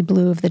icy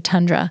blue of the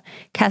tundra,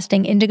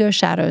 casting indigo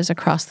shadows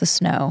across the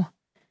snow.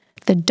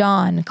 The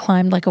dawn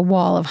climbed like a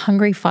wall of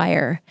hungry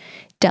fire,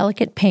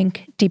 delicate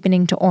pink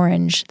deepening to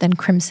orange, then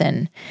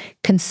crimson,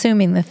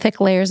 consuming the thick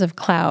layers of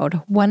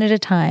cloud one at a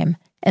time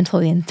until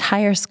the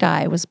entire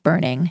sky was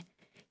burning.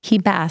 He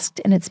basked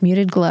in its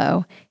muted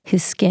glow,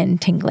 his skin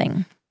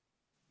tingling.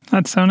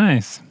 That's so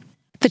nice.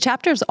 The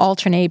chapters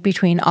alternate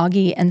between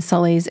Augie and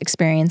Sully's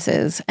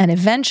experiences, and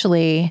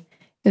eventually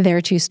their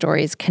two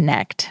stories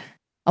connect.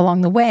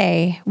 Along the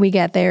way, we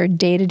get their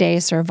day-to-day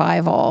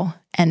survival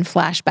and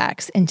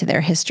flashbacks into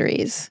their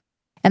histories.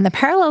 And the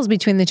parallels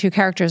between the two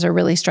characters are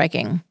really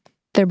striking.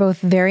 They're both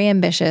very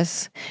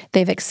ambitious.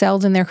 They've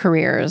excelled in their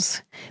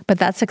careers, but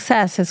that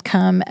success has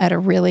come at a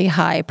really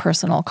high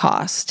personal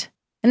cost.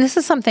 And this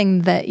is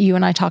something that you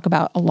and I talk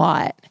about a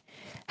lot,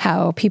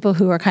 how people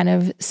who are kind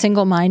of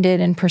single-minded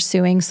and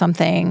pursuing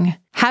something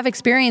have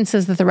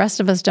experiences that the rest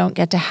of us don't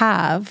get to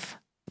have,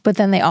 but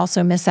then they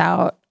also miss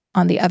out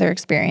on the other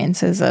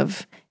experiences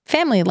of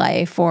family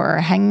life or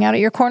hanging out at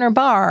your corner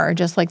bar, or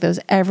just like those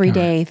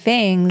everyday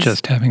things.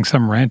 Just having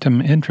some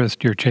random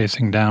interest you're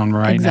chasing down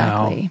right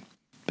now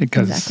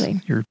because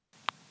you're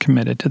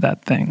committed to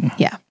that thing.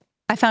 Yeah.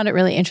 I found it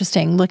really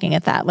interesting looking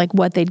at that, like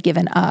what they'd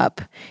given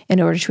up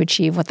in order to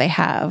achieve what they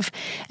have.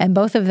 And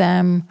both of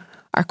them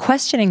are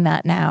questioning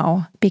that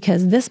now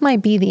because this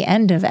might be the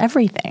end of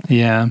everything.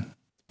 Yeah.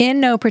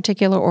 In no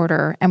particular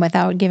order and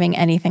without giving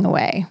anything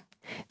away.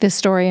 This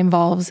story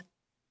involves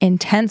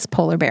intense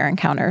polar bear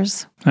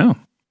encounters,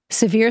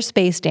 severe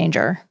space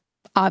danger,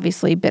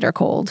 obviously bitter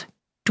cold,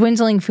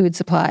 dwindling food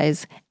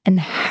supplies, and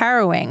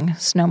harrowing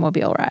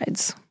snowmobile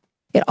rides.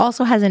 It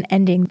also has an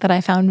ending that I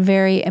found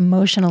very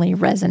emotionally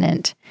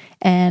resonant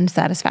and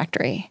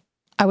satisfactory.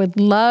 I would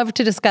love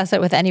to discuss it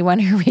with anyone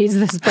who reads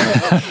this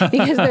book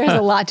because there's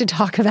a lot to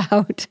talk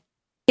about.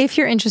 If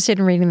you're interested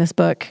in reading this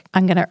book,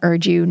 I'm going to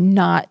urge you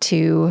not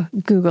to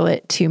Google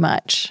it too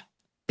much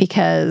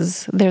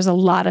because there's a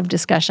lot of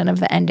discussion of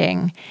the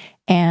ending.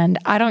 And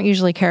I don't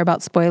usually care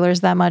about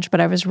spoilers that much, but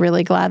I was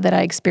really glad that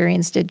I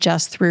experienced it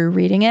just through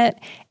reading it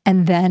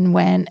and then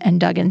went and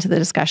dug into the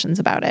discussions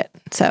about it.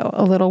 So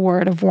a little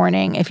word of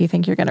warning if you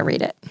think you're going to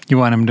read it. You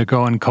want him to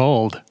go in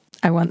cold.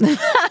 I want them.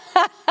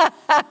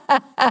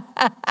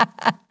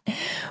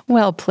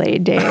 Well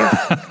played, Dave.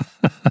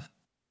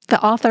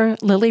 The author,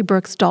 Lily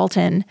Brooks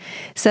Dalton,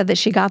 said that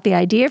she got the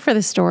idea for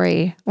the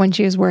story when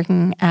she was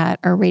working at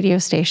a radio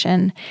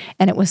station,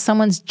 and it was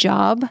someone's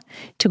job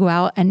to go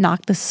out and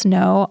knock the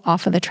snow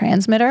off of the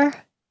transmitter.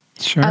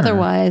 Sure.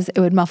 Otherwise,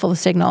 it would muffle the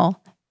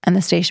signal and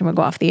the station would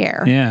go off the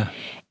air. Yeah.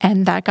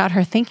 And that got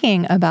her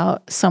thinking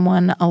about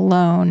someone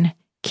alone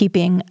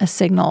keeping a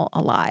signal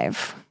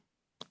alive.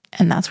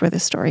 And that's where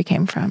this story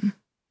came from.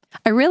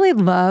 I really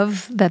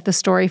love that the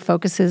story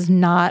focuses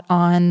not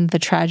on the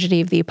tragedy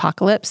of the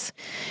apocalypse.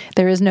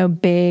 There is no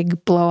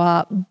big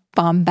blow-up,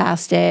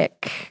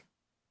 bombastic,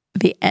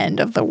 the end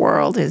of the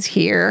world is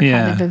here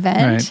kind of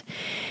event. Right.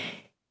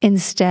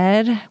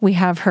 Instead, we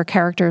have her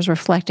characters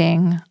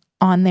reflecting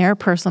on their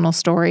personal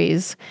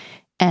stories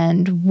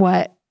and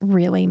what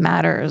really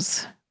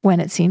matters when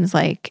it seems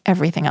like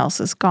everything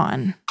else is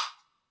gone.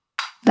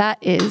 That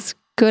is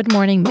Good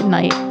Morning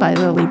Midnight by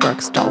Lily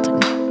Brooks Dalton.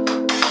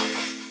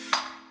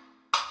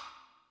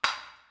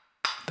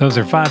 Those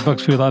are 5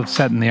 books we love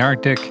set in the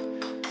Arctic.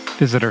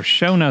 Visit our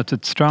show notes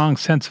at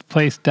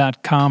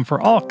strongsenseofplace.com for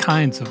all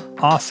kinds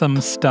of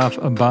awesome stuff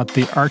about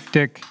the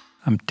Arctic.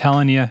 I'm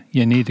telling you,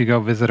 you need to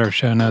go visit our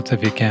show notes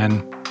if you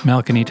can.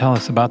 Mel, can you tell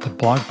us about the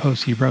blog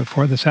post you wrote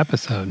for this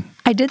episode?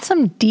 I did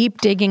some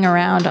deep digging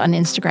around on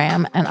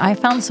Instagram, and I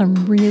found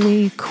some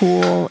really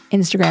cool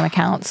Instagram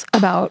accounts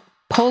about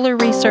polar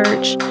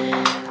research,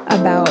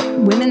 about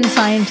women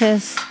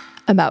scientists,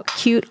 about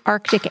cute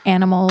Arctic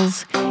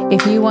animals.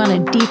 If you want to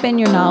deepen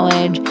your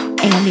knowledge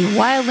and be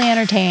wildly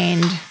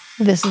entertained,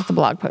 this is the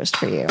blog post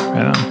for you.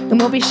 Right on. And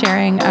we'll be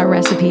sharing a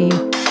recipe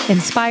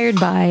inspired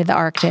by the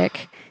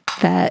Arctic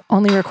that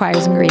only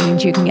requires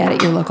ingredients you can get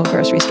at your local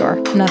grocery store.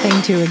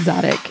 Nothing too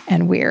exotic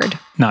and weird.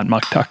 Not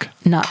muktuk.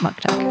 Not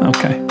muktuk.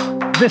 Okay.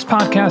 This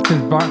podcast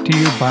is brought to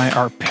you by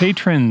our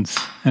patrons,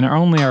 and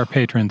only our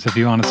patrons. If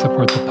you want to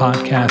support the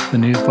podcast, the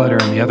newsletter,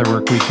 and the other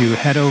work we do,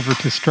 head over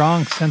to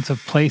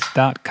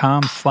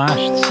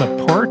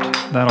strongsenseofplace.com/support.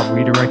 That'll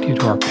redirect you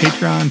to our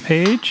Patreon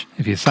page.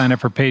 If you sign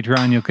up for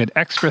Patreon, you'll get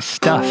extra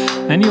stuff,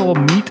 and you will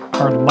meet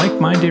our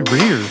like-minded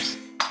readers,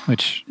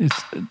 which is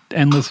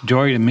endless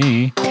joy to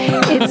me.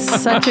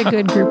 It's such a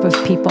good group of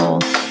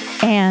people,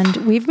 and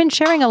we've been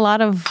sharing a lot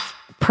of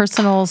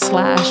personal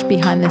 /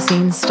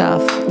 behind-the-scenes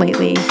stuff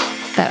lately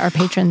that our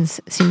patrons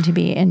seem to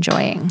be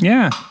enjoying.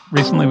 Yeah.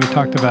 Recently we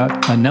talked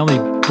about a Nellie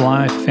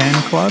Bly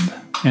fan club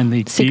and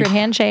the secret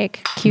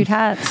handshake, cute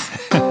hats.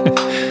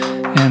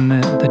 and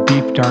the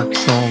deep, dark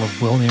soul of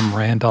William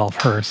Randolph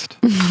Hearst.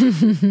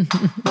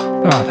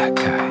 Oh, that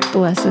guy.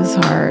 Bless his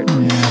heart.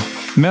 Yeah.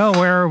 Mel,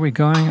 where are we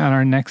going on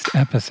our next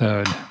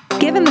episode?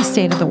 Given the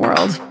state of the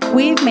world,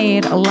 we've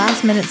made a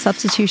last-minute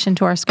substitution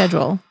to our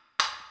schedule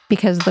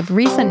because the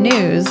recent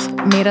news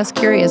made us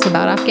curious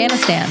about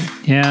Afghanistan.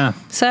 Yeah.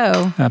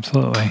 So,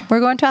 absolutely. We're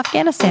going to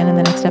Afghanistan in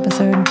the next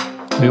episode.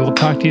 We will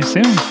talk to you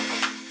soon.